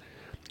loneliness.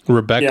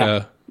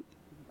 Rebecca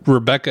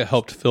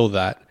helped fill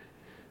that,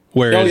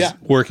 whereas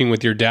working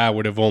with your dad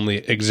would have only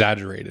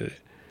exaggerated it.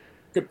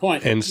 Good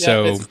point. And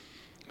so,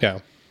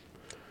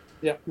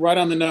 right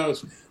on the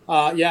nose.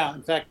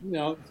 In fact,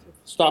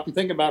 stop and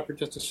think about it for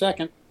just a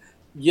second.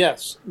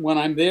 Yes, when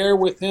I'm there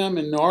with him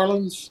in New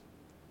Orleans,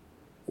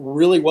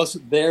 really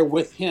wasn't there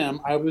with him.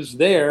 I was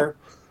there,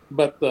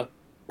 but the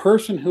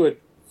person who had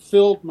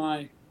filled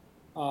my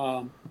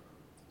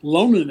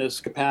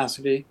loneliness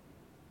capacity,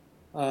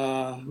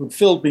 who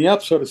filled me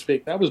up, so to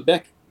speak, that was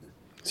Becky.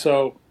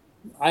 So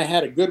I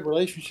had a good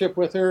relationship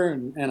with her,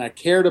 and I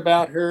cared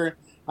about her.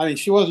 I mean,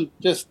 she wasn't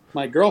just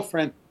my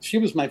girlfriend; she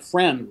was my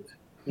friend.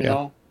 You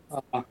know,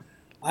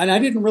 and I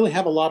didn't really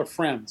have a lot of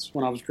friends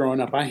when I was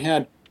growing up. I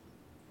had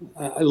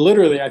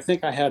I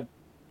think I had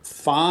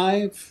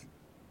 5.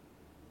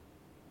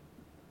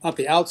 At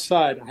the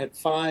outside, I had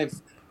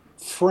 5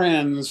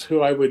 friends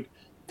who I would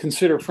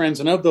consider friends,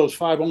 and of those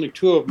 5, only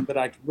 2 of them that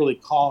I could really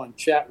call and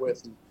chat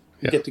with and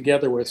get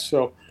together with.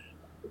 So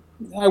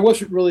I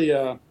wasn't really,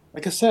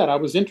 like I said, I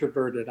was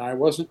introverted. I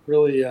wasn't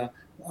really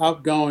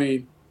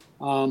outgoing.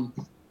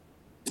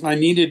 I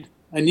needed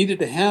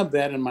to have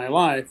that in my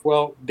life.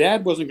 Well,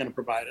 Dad wasn't going to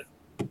provide it.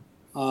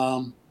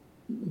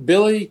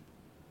 Billy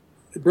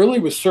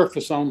was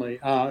surface only.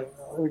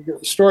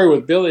 Story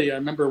with Billy, I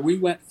remember we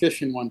went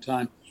fishing one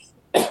time.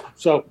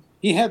 So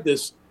he had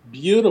this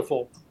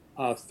beautiful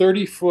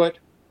 30-foot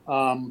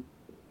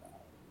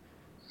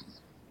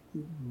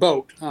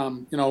boat,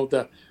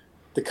 the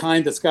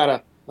kind that's got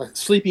a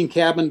sleeping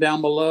cabin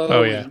down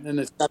below, and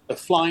it's got the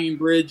flying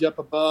bridge up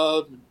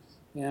above,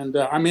 and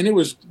I mean it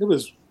was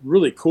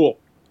really cool.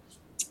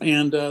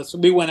 And so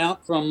we went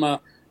out from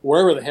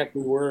wherever the heck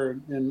we were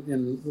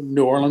in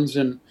New Orleans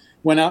and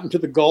went out into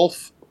the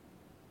Gulf,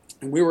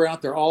 and we were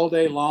out there all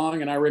day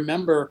long. And I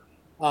remember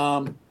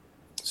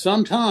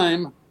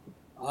sometime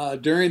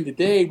during the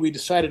day we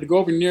decided to go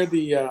over near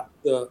the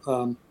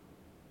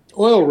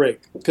oil rig,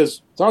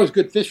 because it's always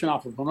good fishing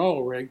off of an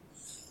oil rig.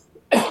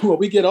 Well,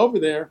 we get over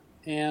there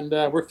and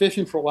we're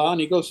fishing for a while,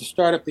 and he goes to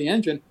start up the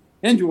engine.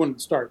 Engine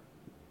wouldn't start.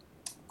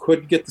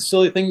 Couldn't get the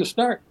silly thing to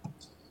start.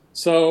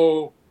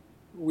 So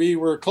we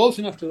were close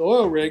enough to the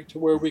oil rig to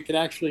where we could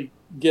actually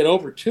get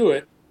over to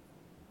it.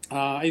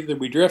 Either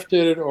we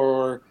drifted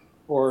or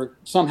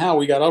somehow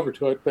we got over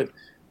to it. But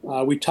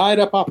we tied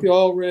up off the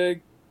oil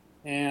rig,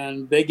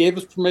 and they gave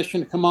us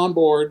permission to come on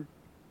board.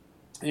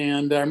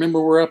 And I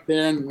remember we're up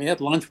there, and we had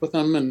lunch with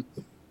them.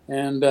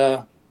 And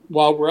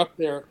while we're up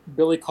there,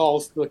 Billy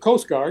calls the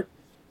Coast Guard,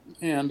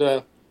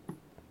 and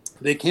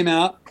they came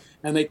out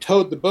and they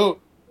towed the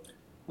boat.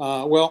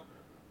 Well,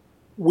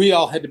 we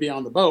all had to be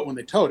on the boat when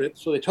they towed it.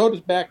 So they towed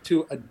us back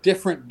to a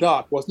different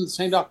dock. It wasn't the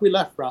same dock we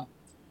left from.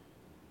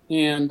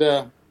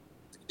 And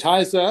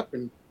ties up,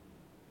 and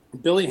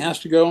Billy has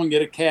to go and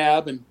get a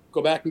cab and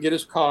go back and get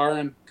his car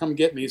and come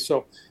get me.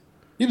 So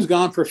he was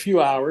gone for a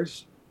few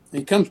hours. And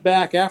he comes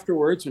back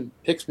afterwards and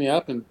picks me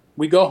up, and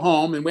we go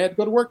home, and we had to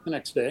go to work the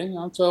next day.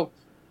 So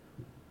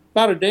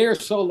about a day or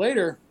so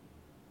later,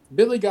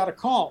 Billy got a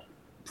call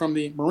from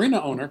the marina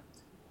owner.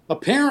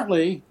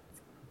 Apparently,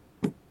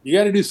 you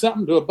got to do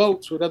something to a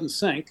boat so it doesn't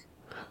sink.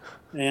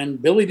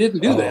 And Billy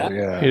didn't do that.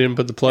 Yeah. He didn't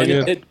put the plug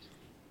in.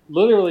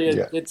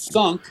 It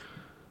sunk.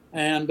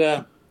 And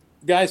the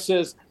guy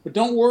says, but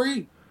don't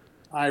worry.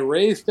 I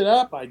raised it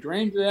up. I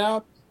drained it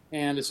out.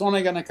 And it's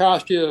only going to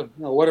cost you,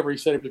 whatever he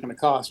said it was going to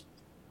cost.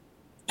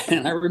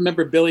 And I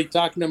remember Billy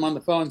talking to him on the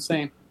phone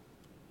saying,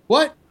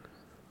 what?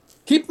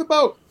 Keep the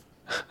boat.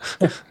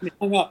 He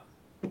hung up.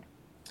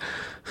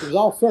 It was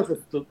all surface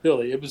to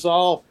Billy. It was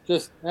all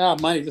just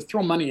money. Just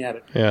throw money at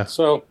it. Yeah.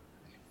 So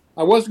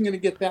I wasn't going to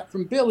get that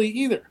from Billy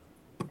either.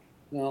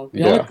 The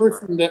only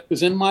person that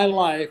was in my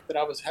life that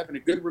I was having a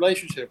good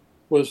relationship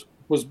was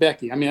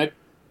Becky. I mean, I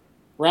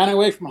ran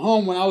away from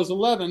home when I was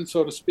 11,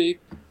 so to speak.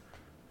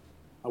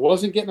 I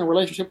wasn't getting a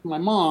relationship with my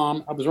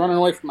mom. I was running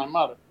away from my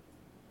mother.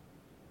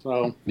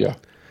 So yeah,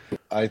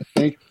 I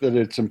think that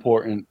it's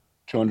important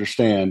to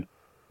understand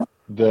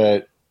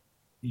that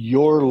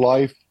your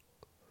life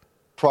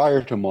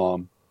prior to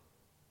Mom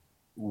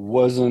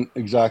wasn't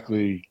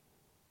exactly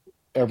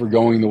ever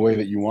going the way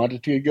that you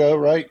wanted to go,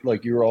 right?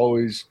 Like you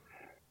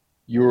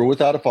were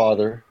without a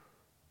father,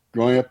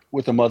 growing up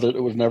with a mother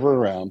that was never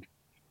around.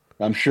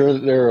 I'm sure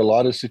that there are a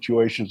lot of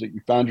situations that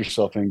you found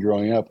yourself in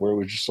growing up where it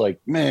was just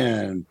like,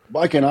 man,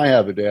 why can't I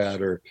have a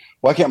dad? Or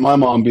why can't my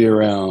mom be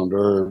around?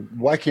 Or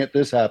why can't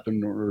this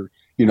happen? Or,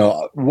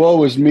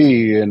 woe is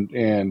me.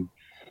 And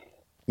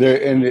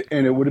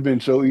and it would have been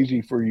so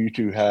easy for you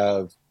to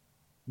have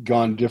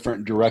gone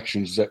different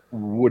directions that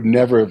would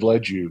never have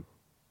led you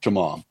to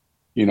mom,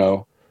 you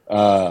know.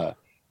 Uh,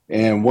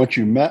 and once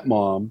you met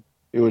mom,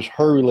 it was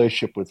her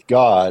relationship with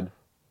God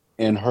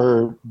and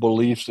her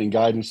beliefs and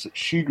guidance that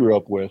she grew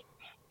up with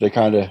that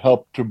kind of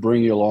helped to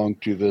bring you along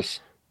to this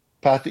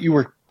path that you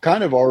were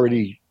kind of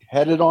already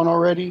headed on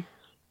already,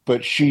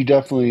 but she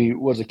definitely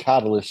was a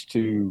catalyst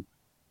to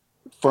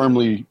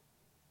firmly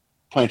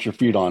plant your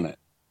feet on it.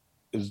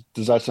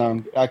 Does that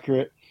sound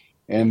accurate?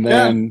 And Yeah.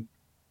 then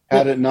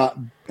had it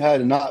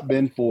not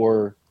been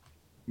for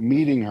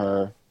meeting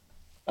her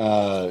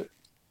uh,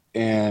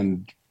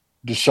 and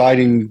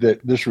deciding that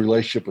this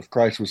relationship with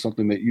Christ was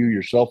something that you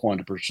yourself wanted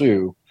to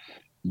pursue,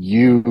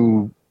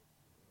 you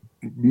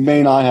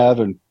may not have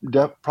and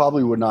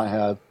probably would not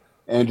have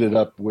ended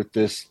up with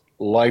this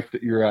life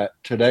that you're at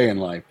today in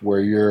life, where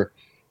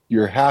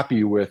you're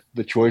happy with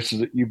the choices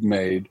that you've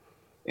made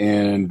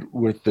and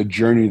with the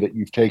journey that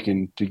you've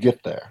taken to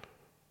get there,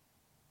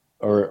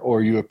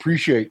 or you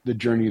appreciate the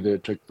journey that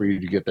it took for you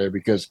to get there,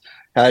 because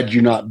had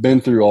you not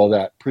been through all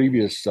that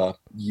previous stuff,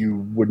 you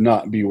would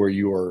not be where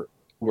you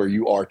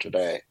are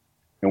today.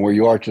 And where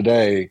you are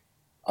today,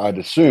 I'd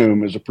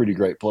assume, is a pretty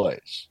great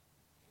place.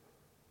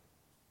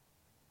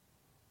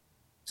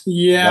 Is that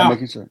Yeah.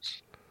 making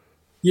sense?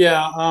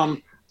 Yeah.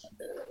 I'm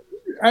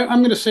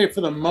going to say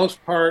for the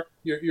most part,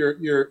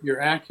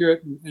 you're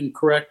accurate and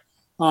correct.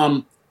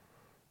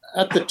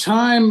 At the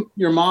time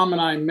your mom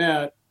and I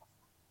met,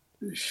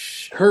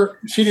 she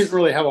didn't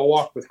really have a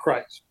walk with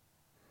Christ,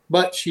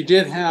 but she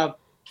did have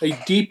a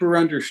deeper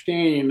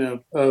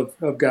understanding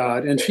of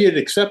God, and she had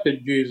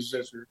accepted Jesus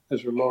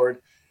as her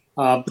Lord.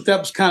 But that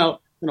was kind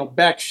of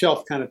back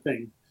shelf kind of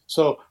thing.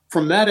 So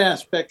from that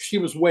aspect, she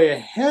was way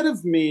ahead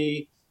of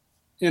me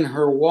in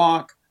her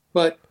walk,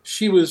 but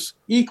she was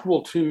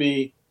equal to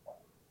me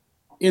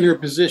in her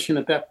position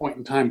at that point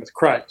in time with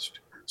Christ.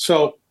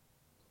 So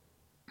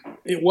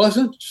it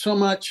wasn't so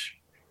much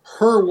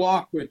her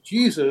walk with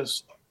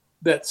Jesus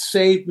that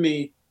saved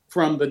me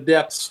from the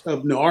depths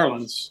of New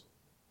Orleans.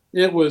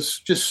 It was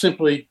just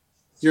simply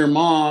your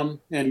mom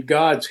and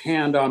God's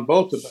hand on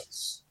both of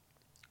us.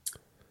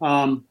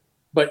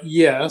 But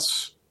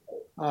yes,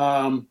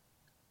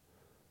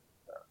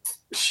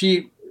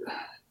 she.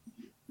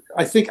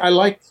 I think I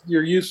like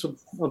your use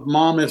of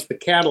mom as the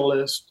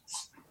catalyst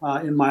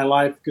in my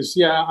life, because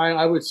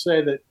I would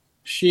say that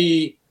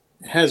she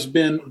has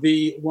been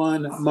the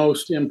one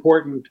most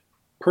important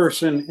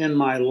person in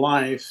my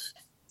life,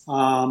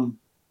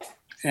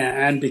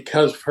 and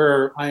because of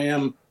her, I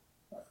am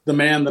the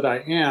man that I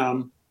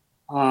am.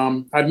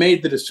 I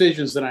made the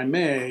decisions that I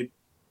made.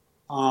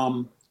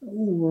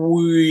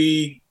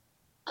 We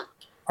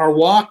Our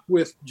walk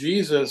with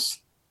Jesus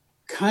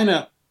kind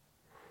of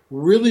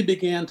really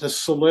began to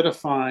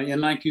solidify in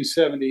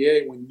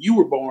 1978 when you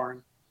were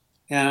born,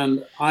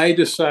 and I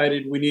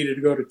decided we needed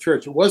to go to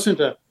church. It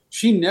wasn't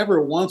she never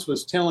once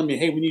was telling me,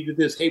 hey, we need to do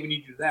this, hey, we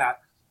need to do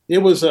that. It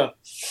was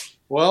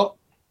well,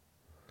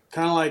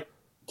 kind of like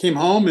came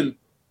home and,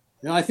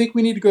 I think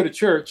we need to go to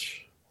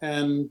church.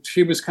 And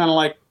she was kind of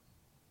like,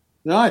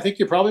 no, I think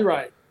you're probably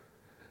right.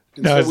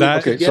 And Now, so is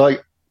that Okay, so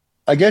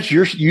I guess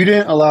you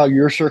didn't allow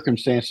your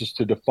circumstances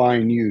to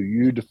define you.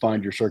 You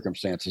defined your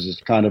circumstances. It's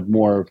kind of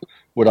more of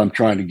what I'm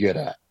trying to get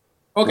at,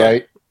 okay?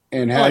 right?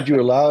 And All had you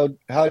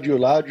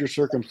allowed your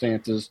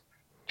circumstances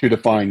to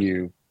define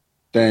you,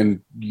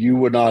 then you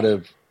would not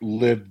have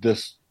lived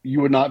this.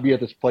 You would not be at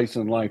this place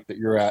in life that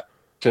you're at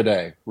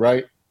today,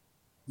 right?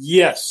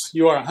 Yes,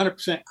 you are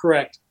 100%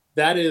 correct.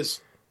 That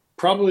is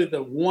probably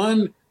the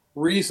one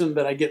reason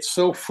that I get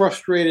so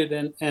frustrated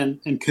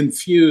and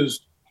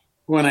confused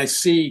when I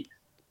see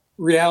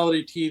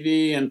reality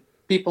TV and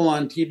people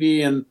on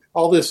TV and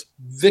all this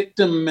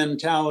victim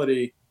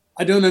mentality.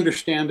 I don't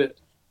understand it.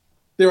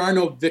 There are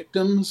no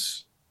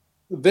victims.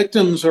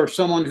 Victims are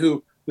someone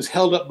who was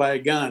held up by a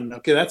gun.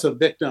 Okay, that's a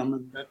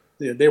victim,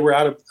 and they were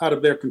out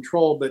of their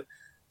control. But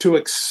to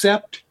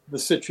accept the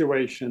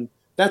situation,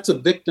 that's a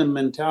victim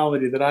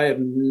mentality that I have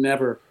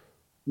never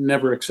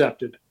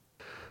accepted.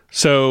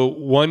 so?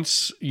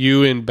 Once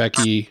you and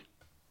Becky,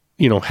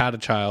 had a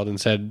child and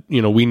said,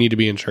 we need to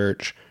be in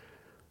church,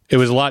 it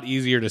was a lot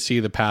easier to see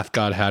the path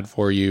God had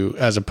for you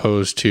as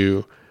opposed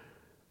to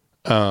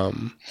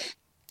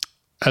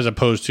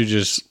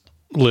just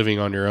living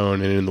on your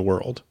own and in the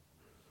world.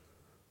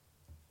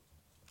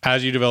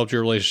 As you developed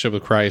your relationship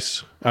with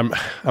Christ, I'm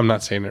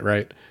not saying it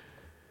right.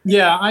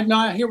 Yeah,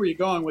 I hear where you're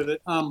going with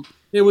it.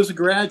 It was a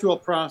gradual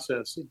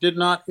process.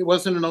 It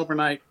wasn't an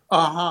overnight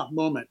aha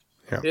moment.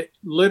 Yeah. It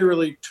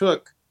literally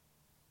took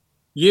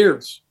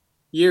years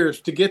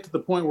to get to the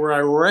point where I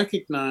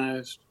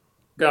recognized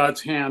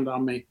God's hand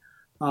on me.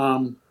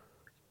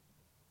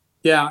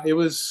 It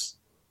was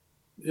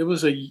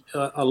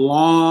a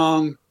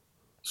long,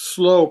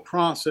 slow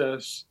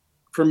process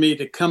for me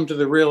to come to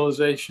the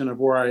realization of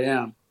where I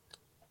am.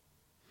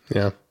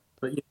 Yeah.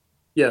 But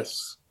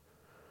yes.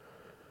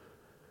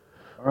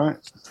 All right.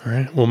 All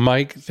right. Well,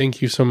 Mike,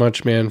 thank you so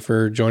much, man,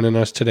 for joining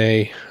us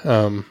today.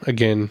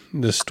 Again,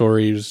 this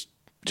story is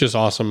just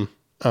awesome.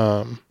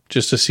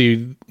 Just to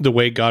see the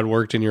way God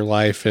worked in your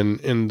life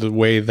and the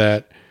way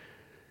that,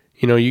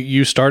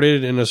 you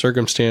started in a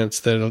circumstance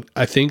that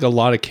I think a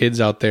lot of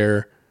kids out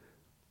there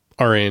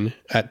are in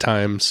at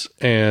times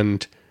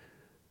and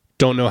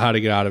don't know how to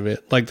get out of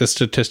it. Like the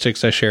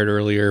statistics I shared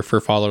earlier for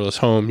fatherless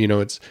home,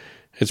 it's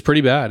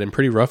pretty bad and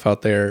pretty rough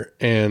out there.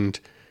 And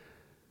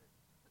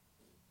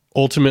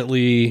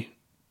ultimately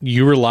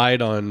you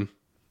relied on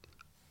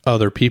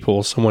other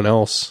people, someone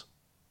else,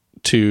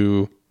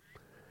 to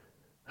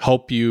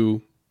help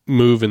you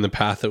move in the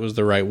path that was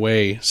the right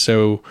way.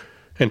 So,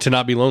 and to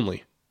not be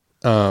lonely.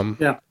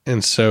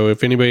 And so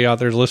if anybody out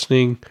there is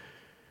listening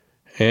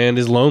and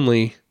is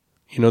lonely,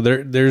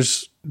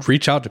 there's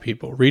reach out to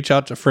people, reach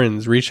out to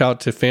friends, reach out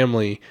to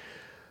family.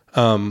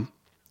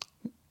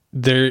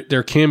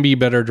 There can be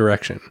better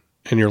direction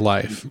in your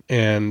life,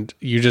 and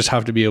you just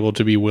have to be able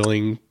to be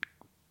willing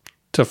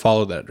to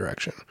follow that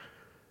direction.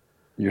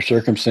 Your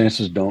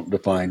circumstances don't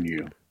define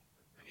you.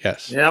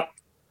 Yes. Yep.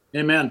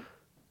 Amen.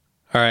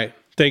 All right.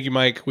 Thank you,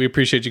 Mike. We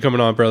appreciate you coming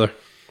on, brother.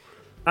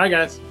 All right,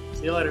 guys.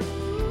 See you later.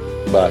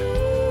 Bye.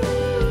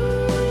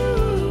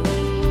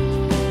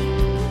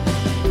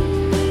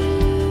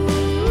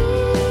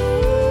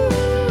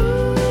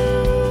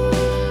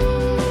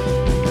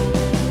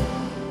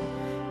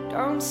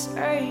 Don't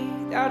say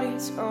that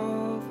it's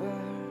over.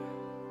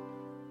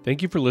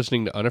 Thank you for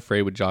listening to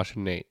Unafraid with Josh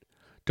and Nate.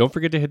 Don't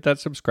forget to hit that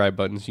subscribe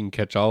button so you can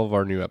catch all of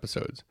our new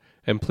episodes.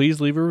 And please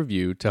leave a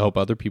review to help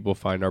other people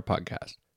find our podcast.